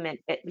the government,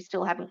 but we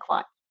still haven't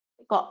quite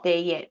got there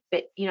yet.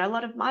 But, you know, a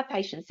lot of my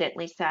patients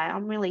certainly say,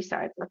 I'm really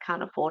sorry, but I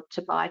can't afford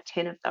to buy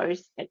 10 of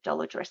those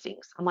 $8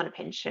 dressings. I'm on a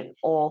pension,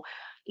 or,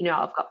 you know,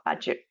 I've got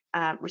budget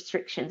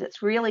restrictions.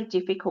 It's really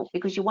difficult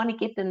because you want to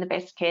give them the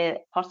best care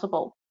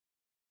possible.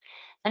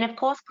 And of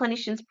course,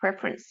 clinicians'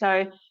 preference.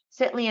 So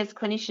certainly as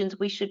clinicians,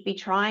 we should be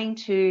trying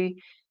to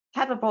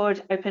have a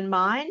broad open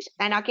mind.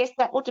 And I guess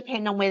that will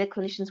depend on where the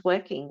clinician's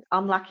working.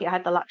 I'm lucky I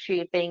have the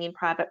luxury of being in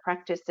private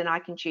practice and I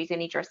can choose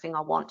any dressing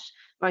I want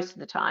most of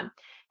the time.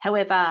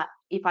 However,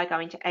 if I go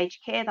into aged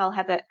care, they'll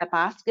have a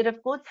basket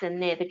of goods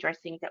and they're the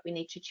dressings that we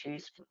need to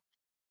choose from.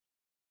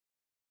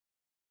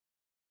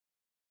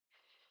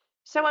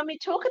 So when we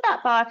talk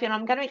about biofilm,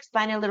 I'm going to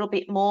explain a little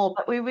bit more,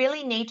 but we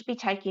really need to be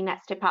taking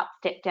that step up,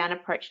 step down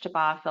approach to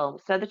biofilm.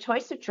 So the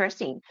choice of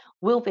dressing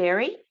will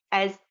vary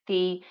as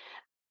the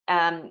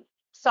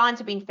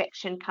signs of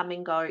infection come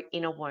and go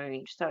in a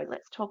wound. So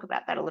let's talk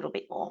about that a little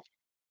bit more.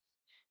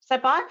 So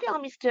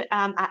biofilms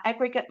are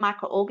aggregate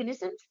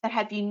microorganisms that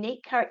have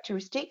unique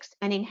characteristics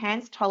and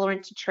enhanced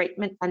tolerance to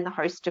treatment and the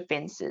host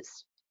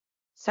defences.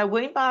 So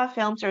wound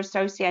biofilms are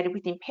associated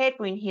with impaired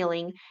wound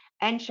healing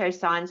and show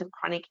signs of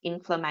chronic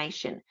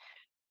inflammation.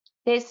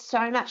 There's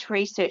so much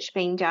research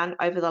being done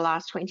over the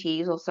last 20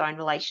 years or so in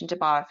relation to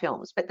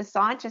biofilms, but the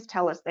scientists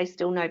tell us they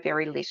still know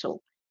very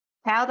little.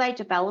 How they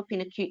develop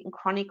in acute and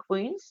chronic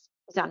wounds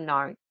is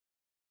unknown.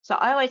 So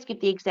I always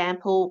give the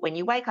example, when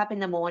you wake up in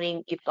the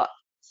morning, you've got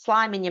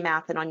slime in your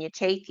mouth and on your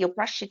teeth, you'll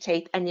brush your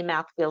teeth and your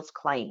mouth feels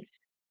clean.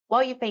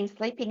 While you've been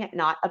sleeping at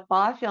night, a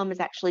biofilm is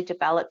actually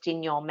developed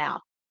in your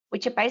mouth,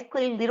 which are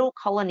basically little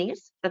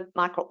colonies of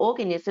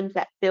microorganisms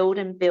that build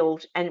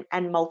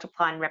and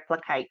multiply and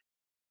replicate.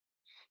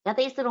 Now,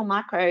 these little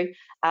micro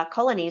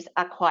colonies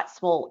are quite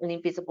small and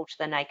invisible to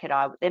the naked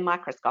eye. They're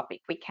microscopic.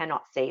 We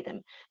cannot see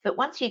them. But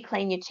once you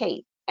clean your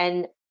teeth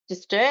and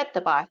disturb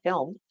the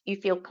biofilm, you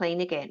feel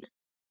clean again.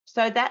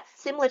 So that's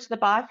similar to the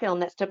biofilm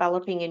that's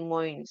developing in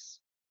wounds.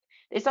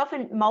 There's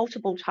often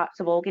multiple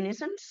types of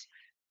organisms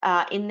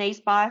in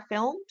these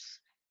biofilms.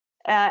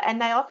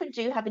 And they often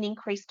do have an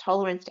increased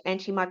tolerance to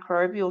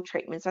antimicrobial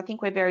treatments. I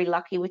think we're very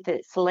lucky with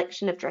the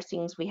selection of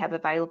dressings we have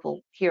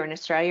available here in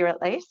Australia,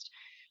 at least,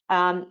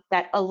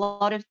 that a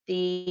lot of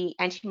the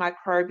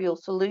antimicrobial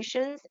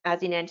solutions,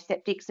 as in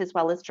antiseptics as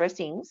well as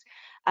dressings,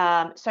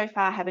 so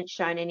far haven't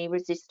shown any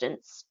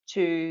resistance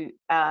to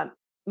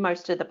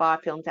most of the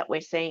biofilms that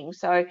we're seeing.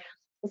 So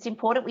it's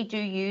important we do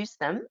use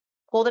them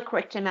for the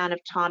correct amount of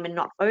time and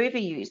not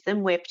overuse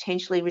them where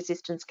potentially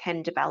resistance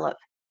can develop.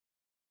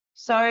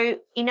 So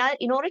in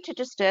order to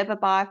disturb a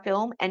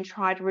biofilm and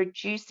try to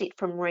reduce it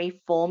from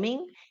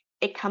reforming,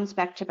 it comes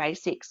back to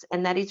basics,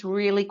 and that is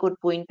really good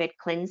wound bed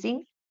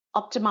cleansing,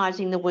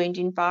 optimizing the wound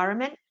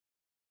environment,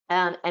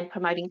 and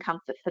promoting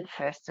comfort for the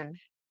person.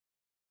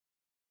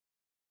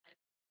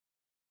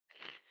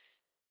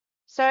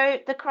 So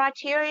the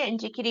criteria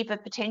indicative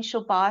of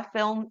potential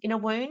biofilm in a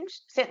wound,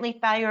 certainly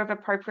failure of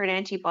appropriate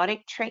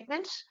antibiotic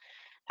treatment.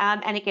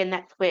 And again,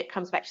 that's where it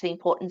comes back to the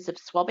importance of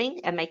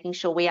swabbing and making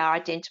sure we are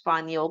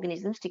identifying the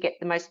organisms to get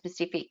the most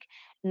specific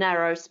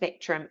narrow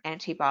spectrum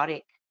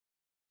antibiotic.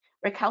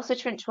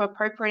 Recalcitrant to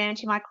appropriate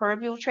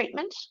antimicrobial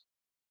treatment.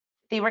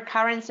 The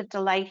recurrence of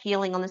delayed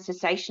healing on the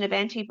cessation of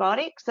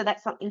antibiotics. So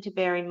that's something to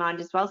bear in mind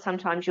as well.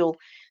 Sometimes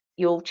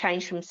you'll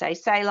change from, say,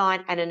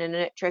 saline and an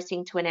inert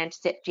dressing to an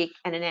antiseptic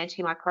and an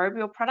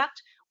antimicrobial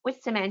product with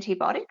some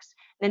antibiotics.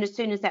 Then as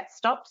soon as that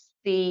stops,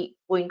 the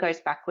wound goes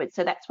backwards.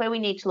 So that's where we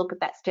need to look at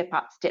that step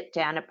up, step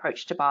down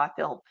approach to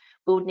biofilm.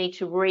 We would need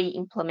to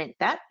re-implement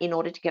that in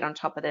order to get on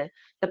top of the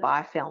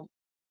biofilm.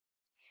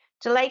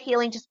 Delayed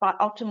healing despite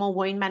optimal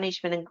wound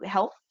management and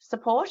health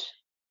support.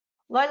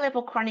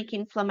 Low-level chronic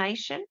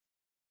inflammation.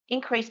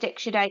 Increased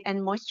exudate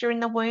and moisture in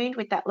the wound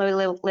with that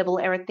low-level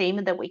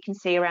erythema that we can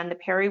see around the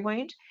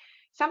peri-wound.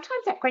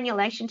 Sometimes that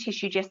granulation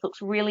tissue just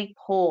looks really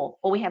poor,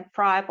 or we have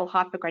friable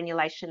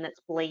hypergranulation that's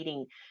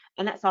bleeding,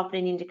 and that's often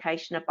an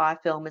indication of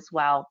biofilm as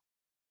well,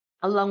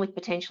 along with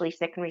potentially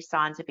secondary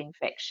signs of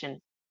infection.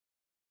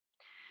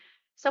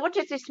 So what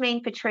does this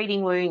mean for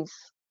treating wounds?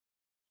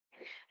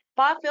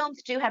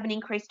 Biofilms do have an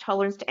increased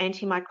tolerance to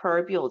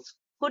antimicrobials.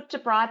 Good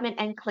debridement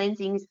and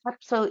cleansing is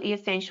absolutely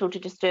essential to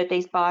disturb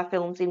these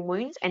biofilms in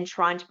wounds and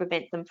trying to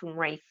prevent them from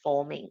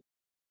reforming.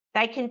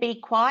 They can be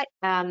quite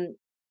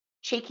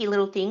cheeky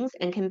little things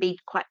and can be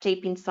quite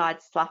deep inside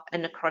slough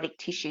and necrotic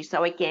tissue.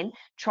 So again,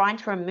 trying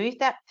to remove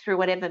that through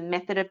whatever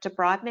method of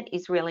debridement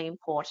is really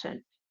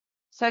important.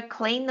 So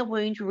clean the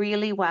wound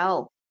really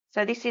well.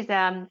 So this is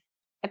a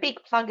big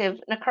plug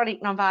of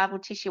necrotic non-viable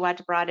tissue I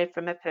debrided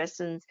from a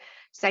person's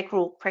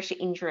sacral pressure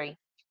injury.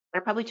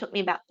 It probably took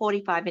me about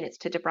 45 minutes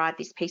to debride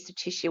this piece of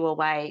tissue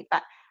away,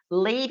 but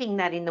leaving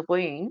that in the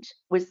wound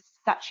was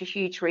such a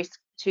huge risk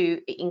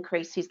to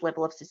increase his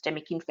level of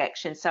systemic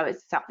infection. So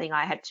it's something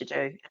I had to do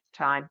at the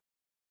time.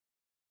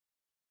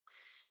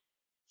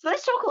 So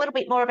let's talk a little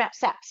bit more about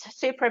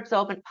SAPs,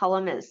 superabsorbent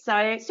polymers. So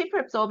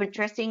superabsorbent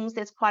dressings,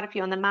 there's quite a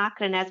few on the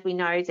market, and as we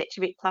know,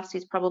 Exudate Plus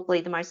is probably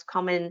the most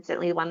common,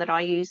 certainly the one that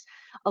I use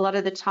a lot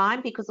of the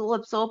time, because it will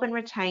absorb and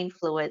retain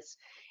fluids.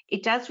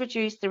 It does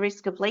reduce the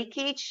risk of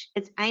leakage.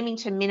 It's aiming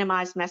to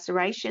minimise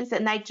macerations,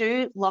 and they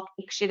do lock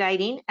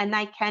exudate in, and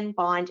they can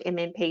bind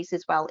MMPs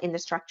as well in the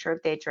structure of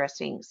their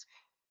dressings.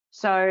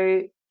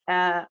 So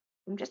I'm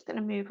just going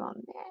to move on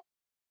there.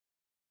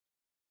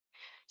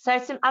 So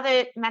some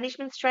other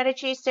management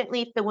strategies,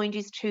 certainly if the wound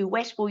is too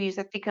wet, we'll use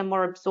a thicker,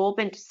 more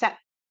absorbent SAP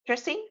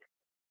dressing.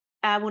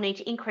 We'll need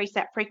to increase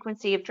that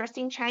frequency of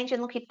dressing change.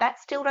 And look, if that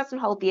still doesn't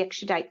hold the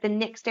exudate, the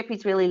next step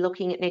is really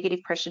looking at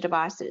negative pressure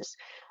devices.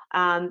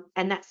 And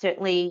that's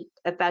certainly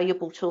a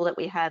valuable tool that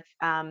we have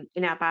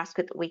in our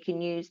basket that we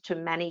can use to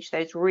manage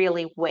those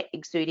really wet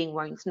exuding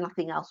wounds.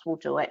 Nothing else will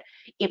do it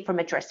from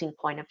a dressing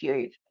point of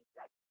view.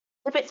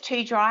 If it's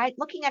too dry,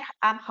 looking at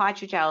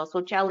hydrogels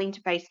or gel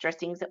interface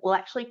dressings that will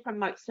actually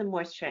promote some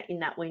moisture in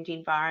that wound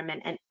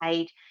environment and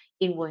aid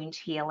in wound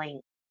healing.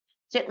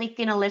 Certainly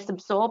thinner, less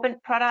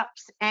absorbent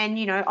products, and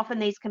often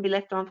these can be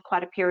left on for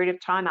quite a period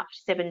of time, up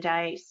to 7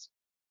 days.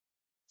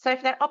 So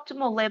for that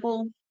optimal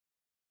level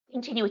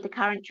Continue with the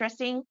current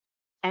dressing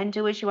and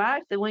do as you are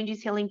if the wound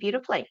is healing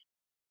beautifully.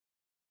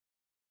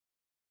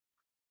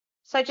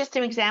 So just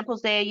some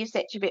examples there, your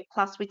Exudate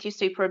Plus with your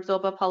super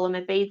absorber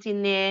polymer beads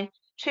in there.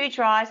 Too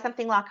dry,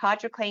 something like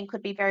HydroClean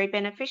could be very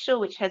beneficial,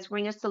 which has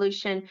ringer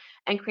solution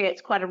and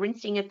creates quite a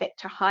rinsing effect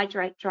to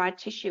hydrate dry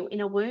tissue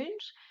in a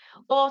wound.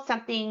 Or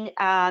something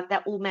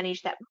that will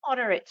manage that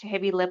moderate to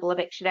heavy level of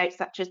exudate,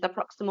 such as the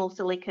proximal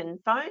silicone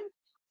foam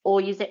or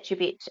your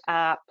Exudate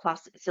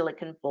Plus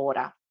silicone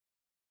border.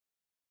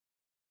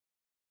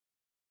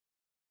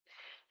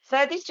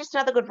 So this is just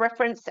another good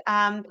reference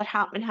that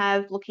Hartman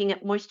have looking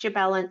at moisture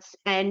balance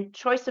and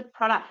choice of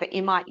product that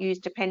you might use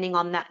depending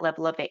on that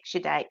level of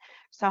exudate.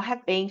 So I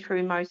have been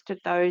through most of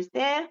those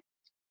there.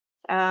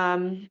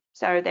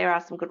 So there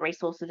are some good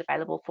resources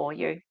available for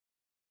you.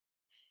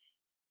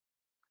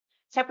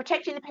 So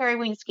protecting the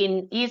peri-wound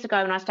skin, years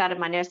ago when I started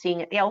my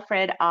nursing at the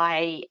Alfred,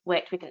 I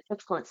worked with an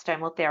excellent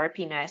stomal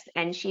therapy nurse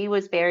and she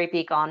was very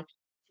big on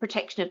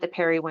protection of the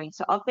peri-wound.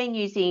 So I've been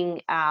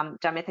using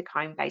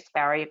dimethicone-based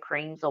barrier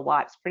creams or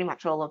wipes pretty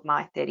much all of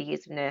my 30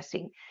 years of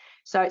nursing.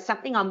 So it's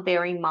something I'm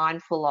very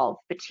mindful of,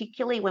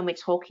 particularly when we're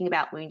talking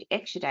about wound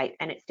exudate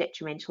and its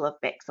detrimental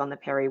effects on the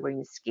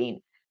peri-wound skin.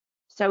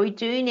 So we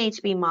do need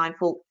to be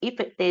mindful if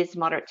there's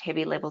moderate to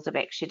heavy levels of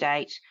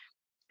exudate,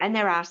 and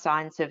there are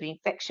signs of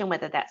infection,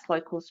 whether that's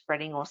local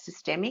spreading or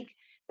systemic,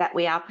 that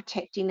we are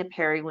protecting the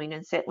peri-wound,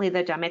 and certainly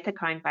the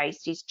dimethicone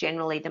based is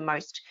generally the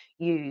most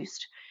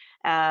used.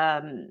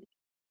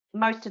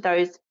 Most of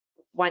those,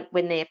 when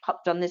they're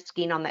popped on the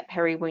skin, on that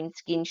peri-wound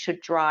skin,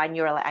 should dry and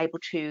you're able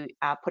to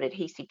put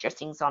adhesive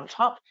dressings on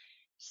top.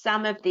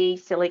 Some of the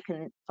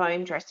silicone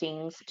foam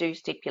dressings do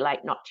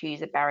stipulate not to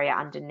use a barrier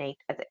underneath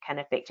as it can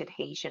affect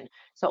adhesion.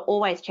 So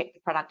always check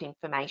the product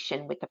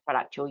information with the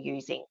product you're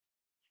using.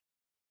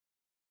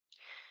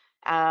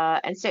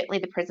 And certainly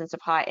the presence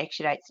of high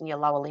exudates in your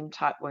lower limb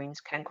type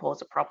wounds can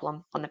cause a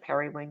problem on the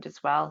peri-wound as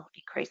well,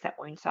 decrease that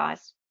wound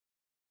size.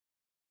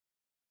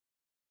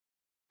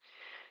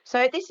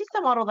 So this is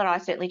the model that I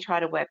certainly try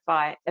to work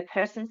by, a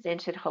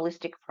person-centered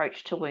holistic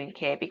approach to wound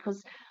care,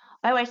 because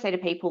I always say to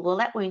people, well,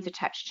 that wound's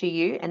attached to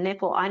you and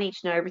therefore I need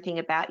to know everything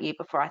about you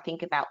before I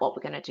think about what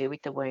we're going to do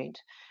with the wound.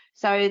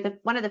 So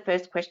one of the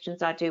first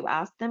questions I do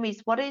ask them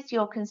is, what is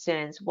your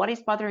concerns? What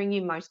is bothering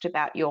you most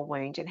about your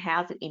wound and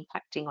how's it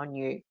impacting on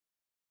you?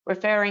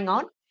 Referring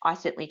on, I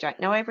certainly don't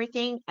know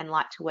everything and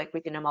like to work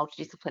within a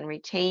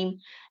multidisciplinary team,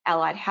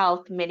 allied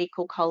health,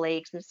 medical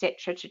colleagues,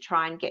 etc., to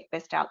try and get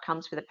best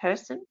outcomes for the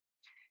person.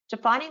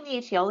 Defining the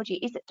etiology,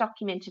 is it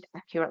documented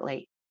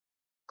accurately?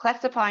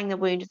 Classifying the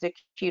wound as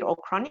acute or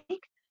chronic,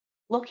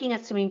 looking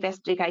at some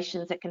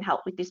investigations that can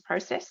help with this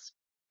process,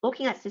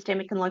 looking at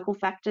systemic and local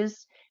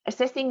factors,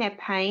 assessing their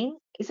pain,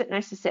 is it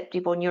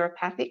nociceptive or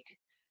neuropathic?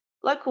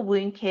 Local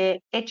wound care,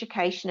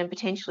 education, and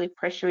potentially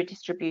pressure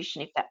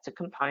redistribution if that's a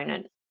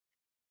component.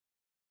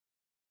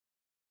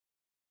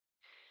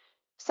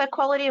 So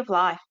quality of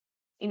life,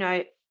 you know,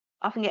 I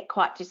often get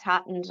quite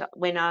disheartened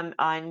when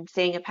I'm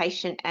seeing a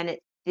patient and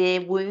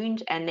their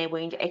wound and their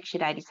wound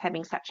exudate is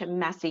having such a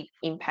massive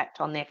impact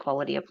on their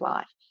quality of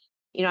life.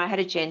 You know, I had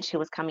a gent who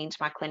was coming into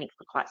my clinic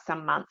for quite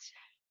some months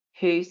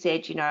who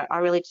said, you know, I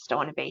really just don't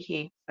want to be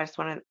here. I just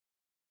want to,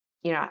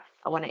 you know,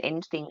 I want to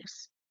end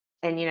things.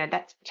 And, you know,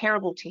 that's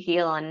terrible to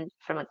hear, and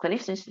from a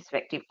clinician's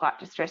perspective, quite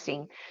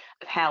distressing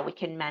of how we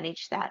can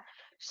manage that.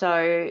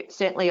 So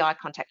certainly I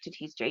contacted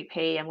his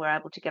GP and we're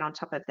able to get on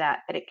top of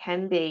that, but it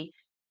can be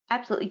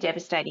absolutely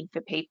devastating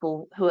for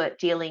people who are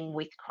dealing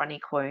with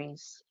chronic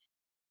wounds.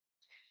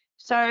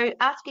 So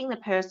asking the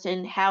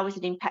person, how is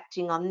it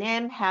impacting on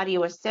them? How do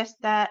you assess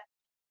that?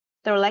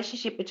 The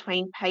relationship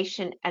between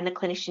patient and the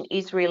clinician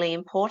is really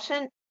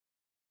important.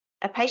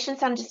 A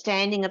patient's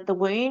understanding of the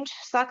wound,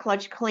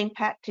 psychological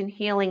impact and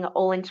healing are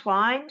all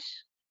entwined.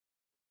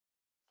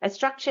 A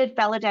structured,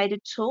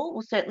 validated tool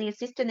will certainly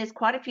assist, and there's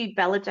quite a few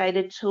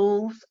validated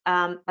tools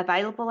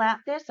available out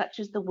there, such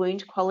as the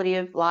Wound Quality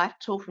of Life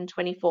tool from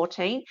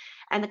 2014,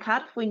 and the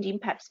Cardiff Wound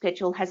Impact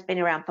Schedule has been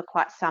around for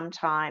quite some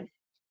time.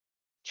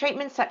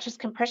 Treatments such as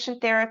compression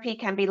therapy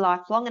can be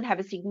lifelong and have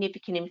a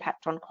significant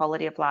impact on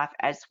quality of life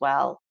as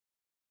well.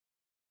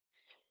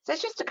 So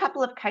it's just a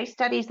couple of case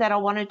studies that I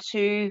wanted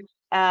to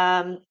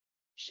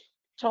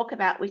talk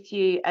about with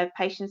you of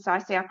patients I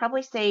see. I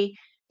probably see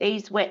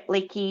these wet,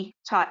 leaky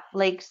type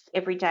legs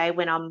every day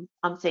when I'm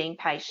seeing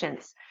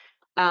patients.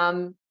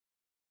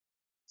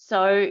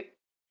 So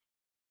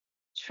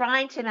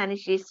trying to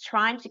manage this,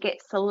 trying to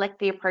select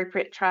the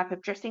appropriate type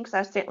of dressing. So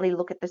I certainly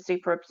look at the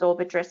super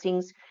absorber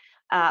dressings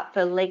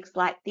for legs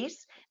like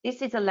this.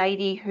 This is a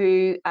lady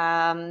who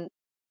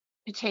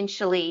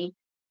potentially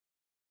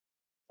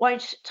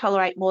won't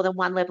tolerate more than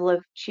one level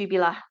of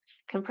tubular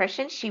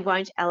compression. She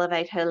won't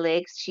elevate her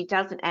legs. She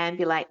doesn't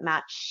ambulate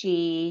much.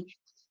 She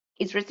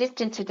is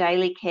resistant to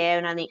daily care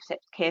and only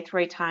accepts care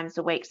 3 times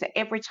a week. So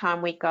every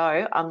time we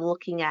go, I'm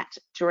looking at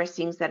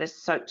dressings that are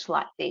soaked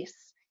like this,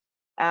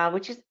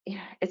 which is,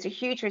 it's a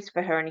huge risk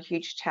for her and a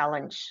huge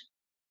challenge.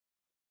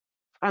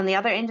 On the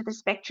other end of the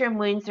spectrum,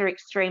 wounds are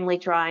extremely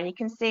dry. And you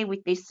can see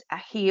with this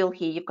heel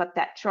here, you've got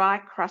that dry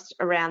crust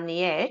around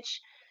the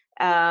edge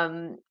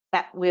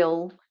that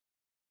will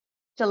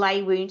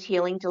delay wound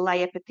healing,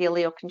 delay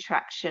epithelial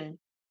contraction.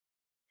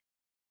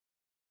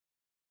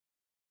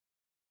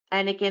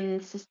 And again,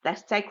 this is the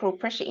sacral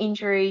pressure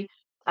injury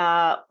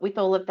with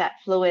all of that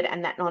fluid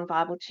and that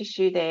non-viable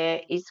tissue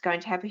there is going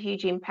to have a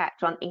huge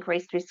impact on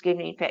increased risk of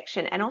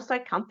infection and also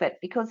comfort,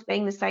 because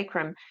being the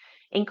sacrum,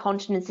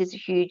 incontinence is a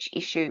huge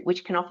issue,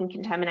 which can often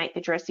contaminate the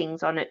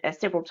dressings on it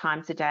several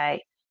times a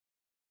day.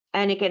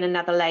 And again,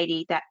 another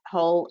lady, that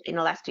whole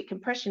inelastic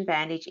compression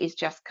bandage is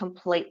just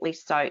completely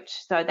soaked.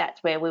 So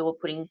that's where we were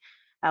putting,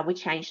 we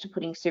changed to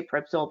putting super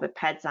absorbent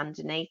pads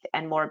underneath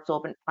and more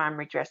absorbent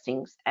primary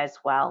dressings as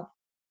well.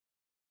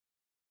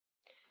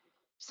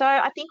 So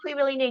I think we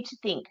really need to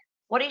think,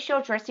 what is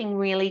your dressing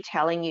really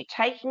telling you?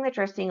 Taking the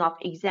dressing off,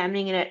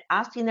 examining it,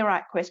 asking the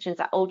right questions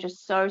are all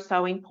just so,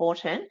 so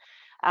important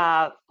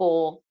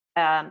for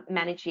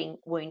managing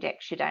wound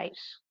exudate.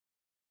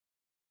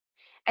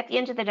 At the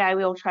end of the day,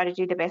 we all try to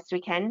do the best we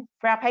can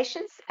for our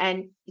patients,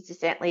 and it's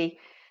certainly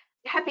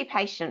a happy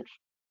patient.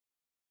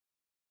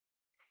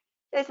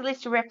 There's a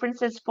list of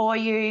references for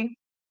you.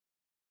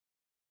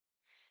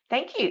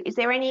 Thank you. Is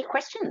there any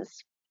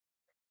questions?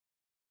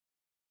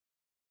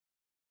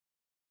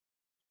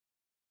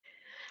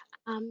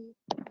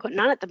 Got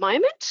none at the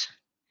moment,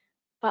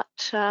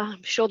 but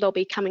I'm sure they'll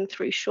be coming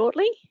through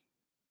shortly.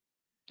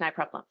 No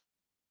problem.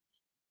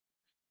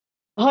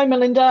 Hi,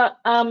 Melinda.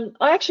 I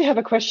actually have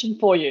a question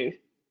for you.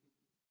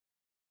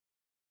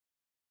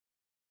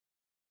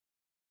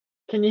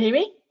 Can you hear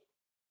me?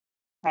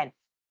 Can.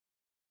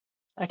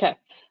 Okay.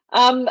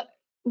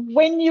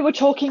 When you were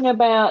talking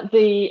about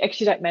the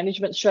exudate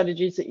management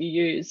strategies that you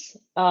use,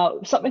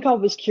 something I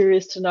was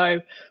curious to know,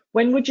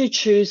 when would you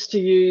choose to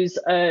use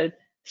a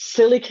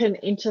silicone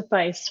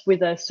interface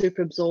with a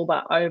super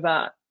absorber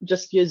over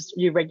just use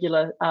your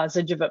regular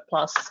Exudate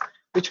Plus,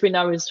 which we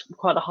know is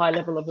quite a high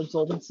level of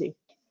absorbency?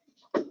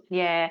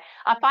 Yeah,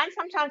 I find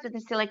sometimes with the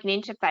silicone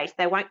interface,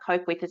 they won't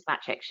cope with as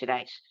much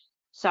exudate.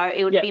 So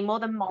it would be more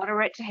the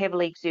moderate to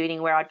heavily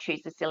exuding where I'd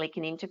choose the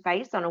silicone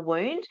interface on a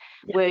wound.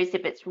 Whereas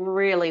if it's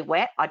really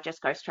wet, I'd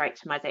just go straight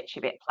to my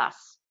Exudate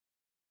Plus.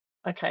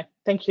 Okay,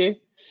 thank you.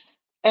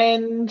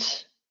 And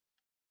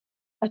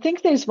I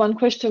think there's one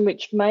question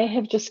which may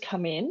have just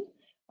come in.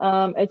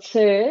 It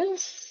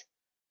says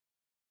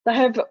they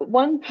have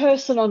one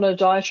person on a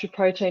dietary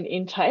protein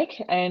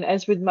intake, and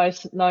as we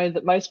most know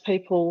that most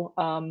people,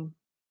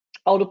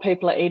 older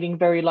people are eating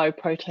very low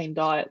protein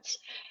diets.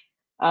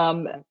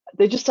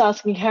 They're just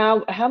asking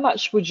how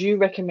much would you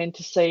recommend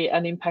to see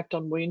an impact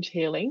on wound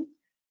healing?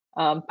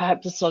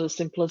 Perhaps it's not as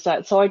simple as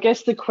that. So I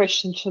guess the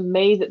question to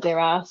me that they're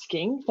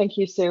asking, thank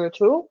you, Sarah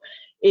Toole,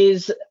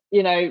 is,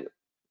 you know,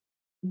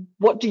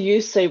 what do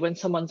you see when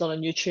someone's on a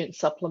nutrient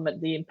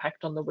supplement, the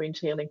impact on the wound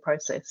healing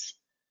process?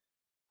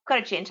 I've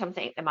got a gent I'm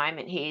seeing at the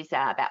moment. He's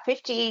about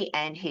 50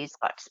 and he's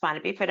got spina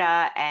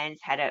bifida and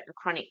had a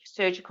chronic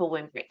surgical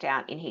wound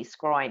breakdown in his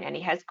groin, and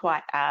he has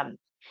quite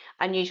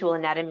unusual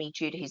anatomy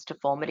due to his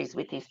deformities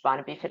with his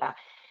spina bifida.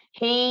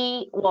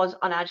 He was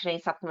on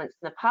arginine supplements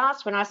in the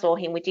past. When I saw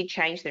him, we did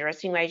change the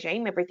dressing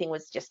regime. Everything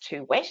was just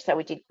too wet, so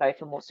we did go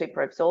for more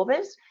super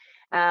absorbers.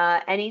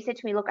 And he said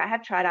to me, look, I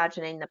have tried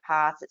arginine in the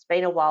past. It's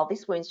been a while.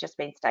 This wound's just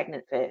been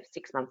stagnant for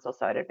 6 months or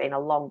so. It had been a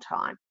long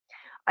time.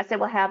 I said,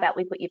 well, how about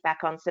we put you back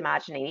on some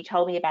arginine? He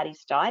told me about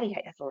his diet. He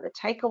has a lot of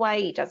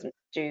takeaway. He doesn't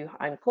do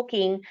home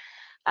cooking.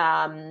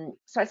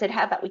 So I said,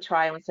 how about we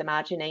try on some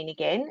arginine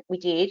again? We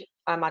did.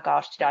 Oh my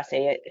gosh, did I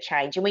see a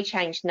change? And we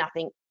changed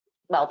nothing.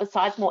 Well,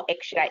 besides more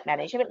exudate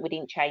management, we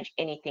didn't change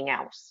anything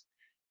else.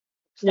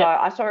 So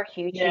I saw a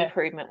huge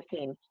improvement with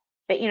him.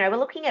 But, you know, we're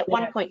looking at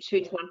 1.2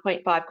 to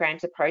 1.5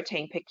 grams of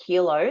protein per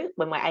kilo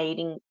when we're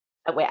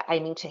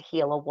aiming to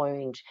heal a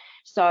wound.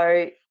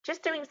 So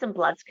just doing some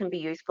bloods can be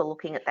useful,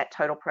 looking at that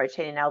total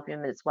protein and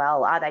albumin as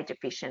well. Are they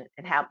deficient?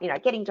 And how, you know,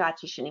 getting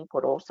dietitian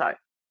input also.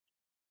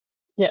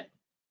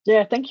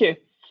 Yeah, thank you.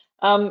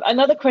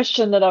 Another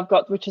question that I've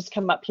got, which has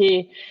come up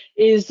here,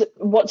 is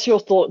what's your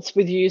thoughts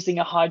with using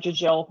a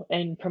hydrogel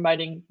in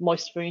promoting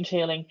moist wound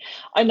healing?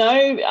 I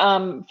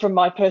know from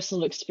my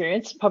personal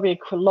experience, probably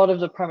a lot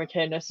of the primary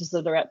care nurses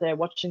that are out there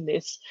watching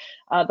this,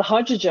 the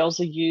hydrogels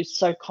are used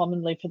so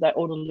commonly for that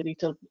autolytic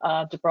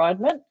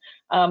debridement.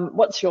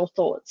 What's your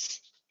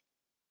thoughts?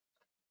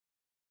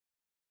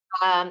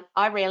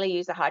 I rarely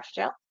use a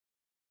hydrogel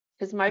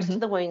because most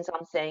of the wounds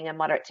I'm seeing are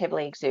moderate to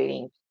heavily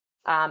exuding.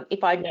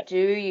 If I do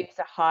use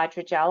a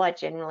hydrogel, I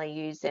generally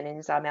use an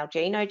enzyme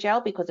algino gel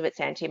because of its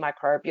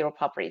antimicrobial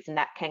properties, and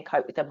that can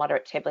cope with a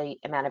moderate to heavy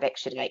amount of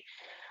exudate.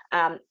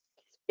 It's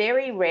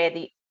very rare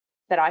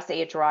that I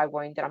see a dry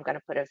wound that I'm going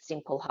to put a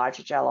simple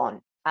hydrogel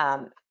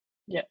on.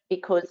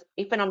 Because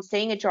when I'm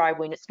seeing a dry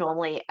wound, it's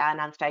normally an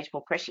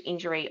unstageable pressure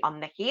injury on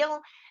the heel,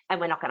 and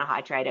we're not going to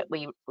hydrate it.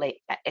 We let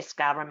that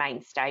scar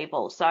remain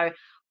stable. So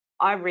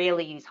I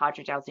rarely use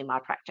hydrogels in my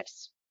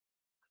practice.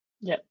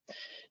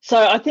 So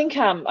I think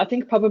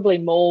probably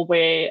more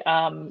where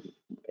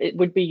it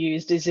would be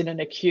used is in an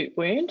acute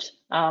wound.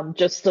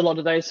 Just a lot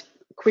of those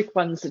quick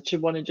ones that you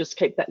want to just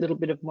keep that little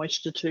bit of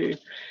moisture to,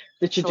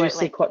 that you do see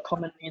Absolutely. quite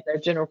commonly in the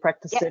general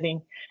practice Yep.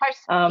 setting.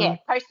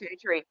 Post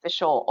surgery for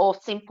sure, or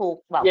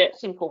simple,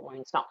 simple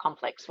wounds, not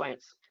complex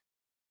wounds.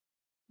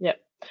 Yep.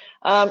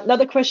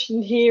 Another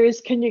question here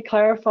is, can you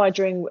clarify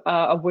during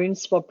a wound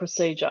swab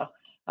procedure?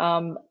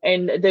 And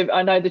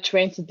I know that you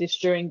answered this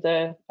during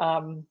the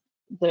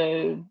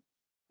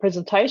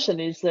presentation,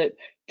 is that,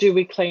 do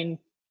we clean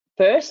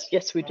first?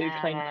 Yes, we do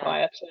clean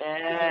prior to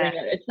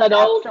doing it. It's that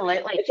old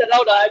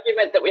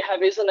argument that we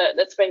have, isn't it?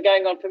 That's been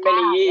going on for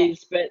many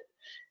years, but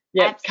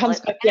yeah, it comes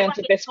back down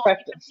to best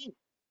practice.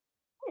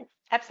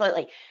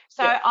 Absolutely.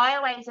 So I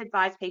always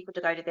advise people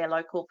to go to their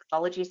local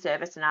pathology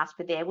service and ask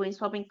for their wound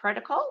swabbing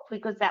protocol,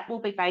 because that will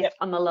be based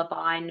on the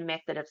Levine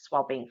method of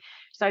swabbing.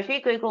 So if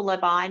you Google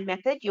Levine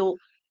method, you'll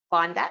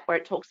find that, where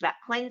it talks about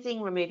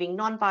cleansing, removing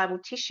non-viable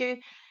tissue.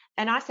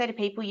 And I say to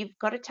people, you've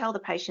got to tell the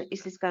patient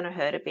this is going to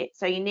hurt a bit.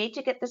 So you need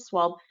to get the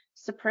swab,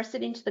 suppress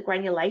it into the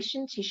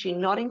granulation tissue,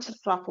 not into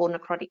slough or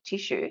necrotic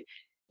tissue.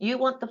 You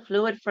want the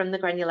fluid from the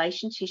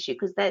granulation tissue,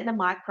 because they're the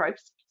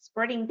microbes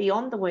spreading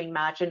beyond the wound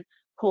margin,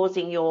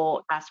 causing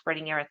your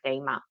spreading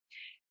erythema.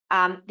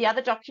 The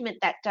other document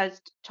that does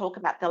talk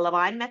about the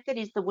Levine method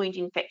is the Wound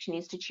Infection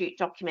Institute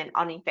document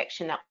on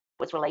infection that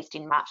was released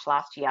in March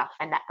last year,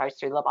 and that goes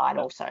through Levine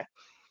also.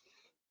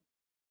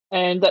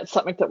 And that's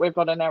something that we've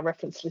got on our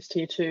reference list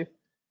here too.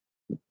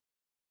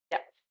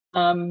 Yep.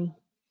 An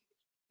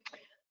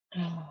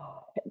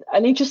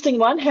interesting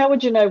one, how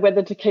would you know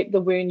whether to keep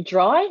the wound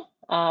dry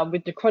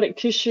with necrotic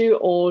tissue,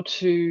 or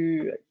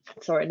to,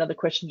 sorry, another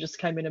question just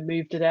came in and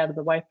moved it out of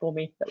the way for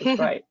me. That was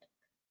great.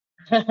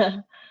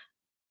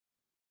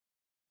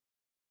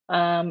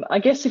 I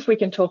guess if we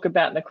can talk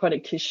about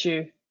necrotic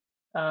tissue,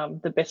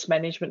 the best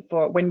management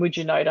for it, when would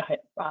you know to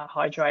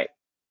hydrate?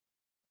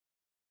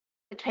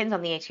 It depends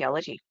on the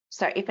etiology.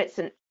 So if it's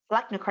an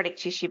black necrotic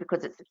tissue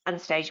because it's an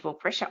unstageable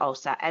pressure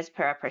ulcer, as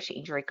per our pressure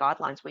injury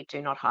guidelines, we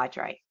do not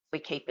hydrate. We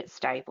keep it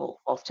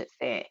stable whilst it's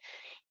there.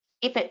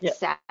 If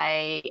it's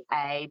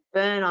a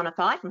burn on a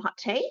thigh from hot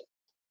tea,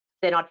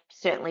 then I'd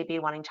certainly be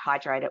wanting to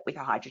hydrate it with a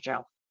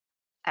hydrogel.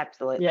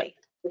 Absolutely.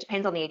 It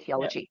depends on the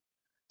etiology.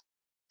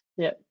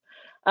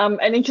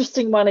 An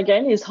interesting one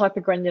again is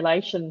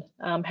hypergranulation.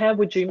 How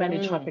would you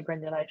manage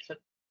hypergranulation?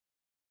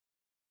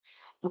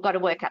 We've got to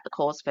work out the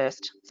cause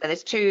first. So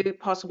there's two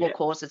possible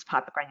causes of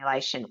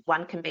hypergranulation.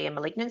 One can be a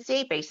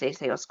malignancy,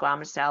 BCC or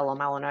squamous cell or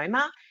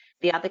melanoma.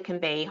 The other can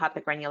be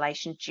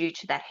hypergranulation due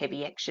to that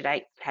heavy exudate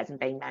that hasn't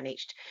been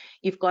managed.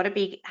 You've got to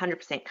be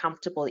 100%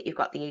 comfortable that you've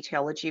got the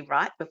etiology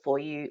right before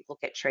you look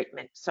at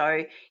treatment.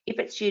 So if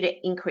it's due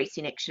to increase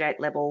in exudate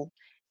level,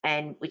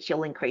 and which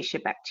will increase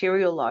your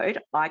bacterial load,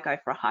 I go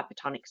for a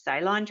hypertonic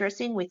saline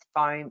dressing with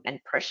foam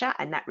and pressure,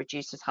 and that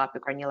reduces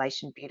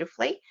hypergranulation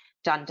beautifully,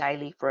 done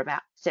daily for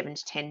about 7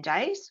 to 10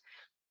 days.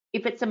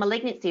 If it's a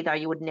malignancy, though,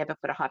 you would never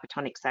put a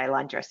hypertonic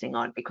saline dressing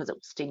on because it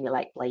will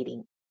stimulate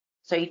bleeding.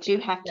 So you do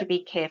have to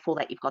be careful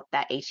that you've got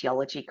that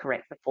etiology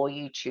correct before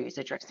you choose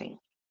a dressing.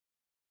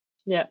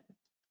 Yeah.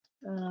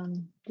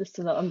 I'm just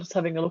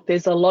having a look.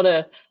 There's a lot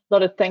of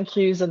thank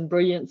yous and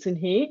brilliance in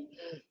here.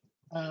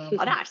 Oh,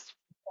 nice.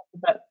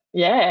 But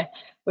yeah,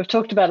 we've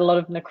talked about a lot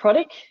of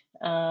necrotic.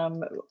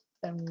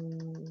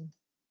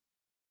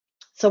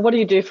 So what do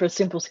you do for a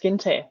simple skin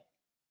tear?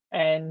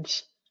 And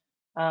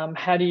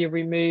how do you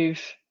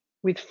remove,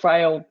 with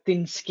frail,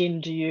 thin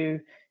skin, do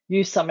you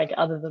use something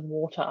other than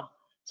water?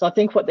 So I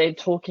think what they're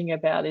talking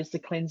about is the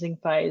cleansing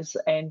phase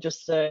and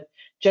just the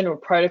general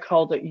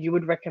protocol that you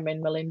would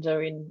recommend, Melinda,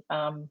 in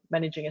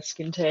managing a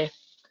skin tear.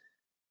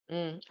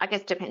 I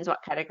guess it depends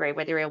what category,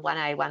 whether you're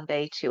 1A,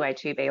 1B, 2A,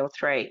 2B, or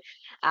 3.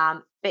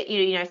 But,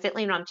 you know,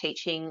 certainly when I'm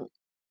teaching,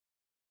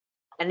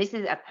 and this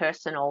is a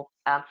personal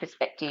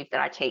perspective that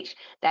I teach,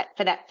 that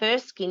for that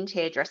first skin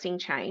tear dressing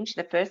change,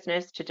 the first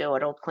nurse to do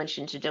it or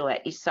clinician to do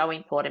it is so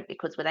important,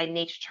 because they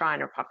need to try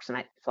and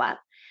approximate the flap.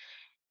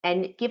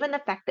 And given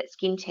the fact that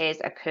skin tears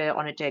occur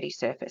on a dirty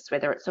surface,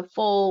 whether it's a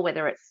fall,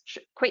 whether it's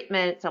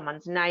equipment,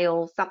 someone's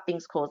nail,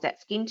 something's caused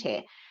that skin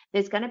tear,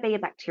 there's going to be a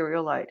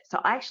bacterial load. So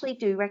I actually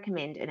do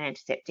recommend an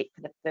antiseptic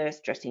for the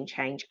first dressing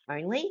change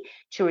only,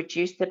 to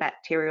reduce the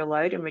bacterial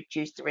load and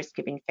reduce the risk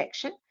of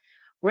infection.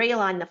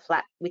 Realign the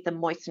flap with a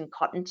moistened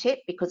cotton tip,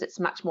 because it's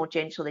much more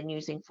gentle than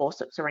using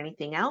forceps or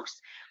anything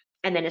else,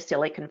 and then a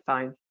silicone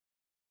foam.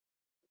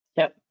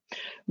 Yep.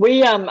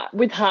 We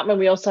with Hartman,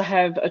 we also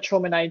have a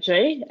Trauma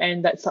AG,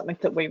 and that's something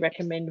that we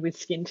recommend with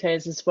skin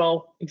tears as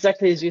well.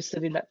 Exactly as you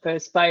said in that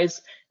first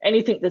phase,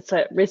 anything that's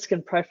at risk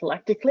and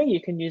prophylactically, you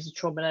can use a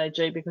Trauma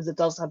AG because it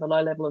does have a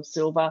low level of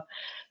silver.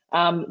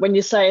 When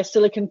you say a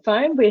silicone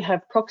foam, we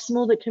have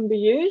proximal that can be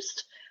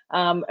used,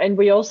 and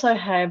we also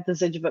have the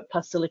Zejuvit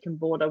plus silicone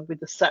border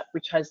with the SAP,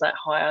 which has that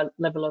higher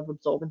level of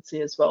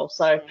absorbency as well.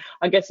 So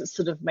I guess it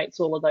sort of meets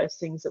all of those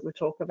things that we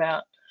talk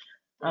about.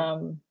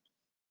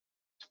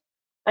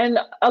 And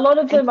a lot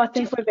of them, I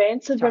think we've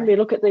answered when we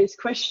look at these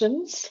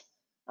questions.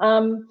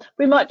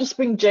 We might just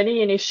bring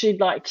Jenny in if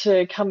she'd like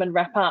to come and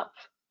wrap up,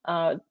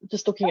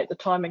 just looking at the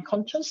time and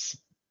conscious.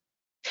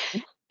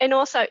 And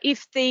also,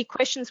 if the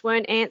questions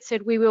weren't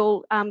answered, we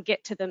will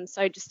get to them.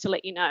 So just to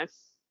let you know.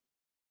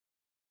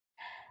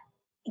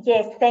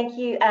 Yes, thank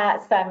you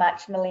so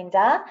much,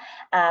 Melinda.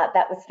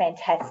 That was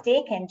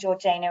fantastic. And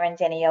Georgina and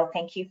Danielle,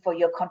 thank you for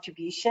your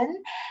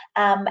contribution.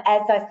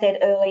 As I said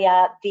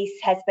earlier, this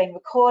has been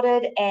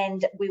recorded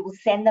and we will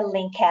send the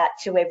link out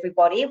to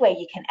everybody where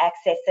you can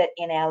access it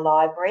in our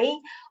library.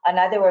 I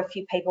know there were a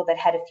few people that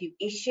had a few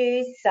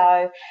issues,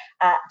 so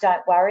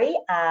don't worry,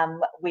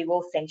 we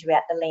will send you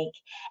out the link.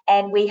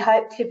 And we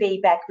hope to be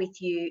back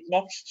with you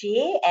next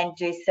year and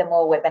do some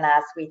more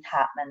webinars with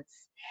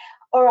Hartmans.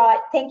 All right,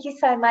 thank you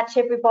so much,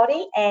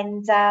 everybody,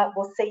 and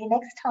we'll see you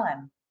next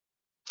time.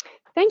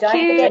 Thank Don't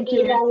you. forget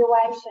the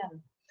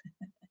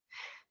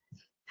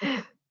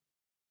evaluation.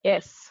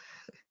 Yes.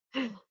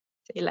 See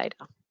you later.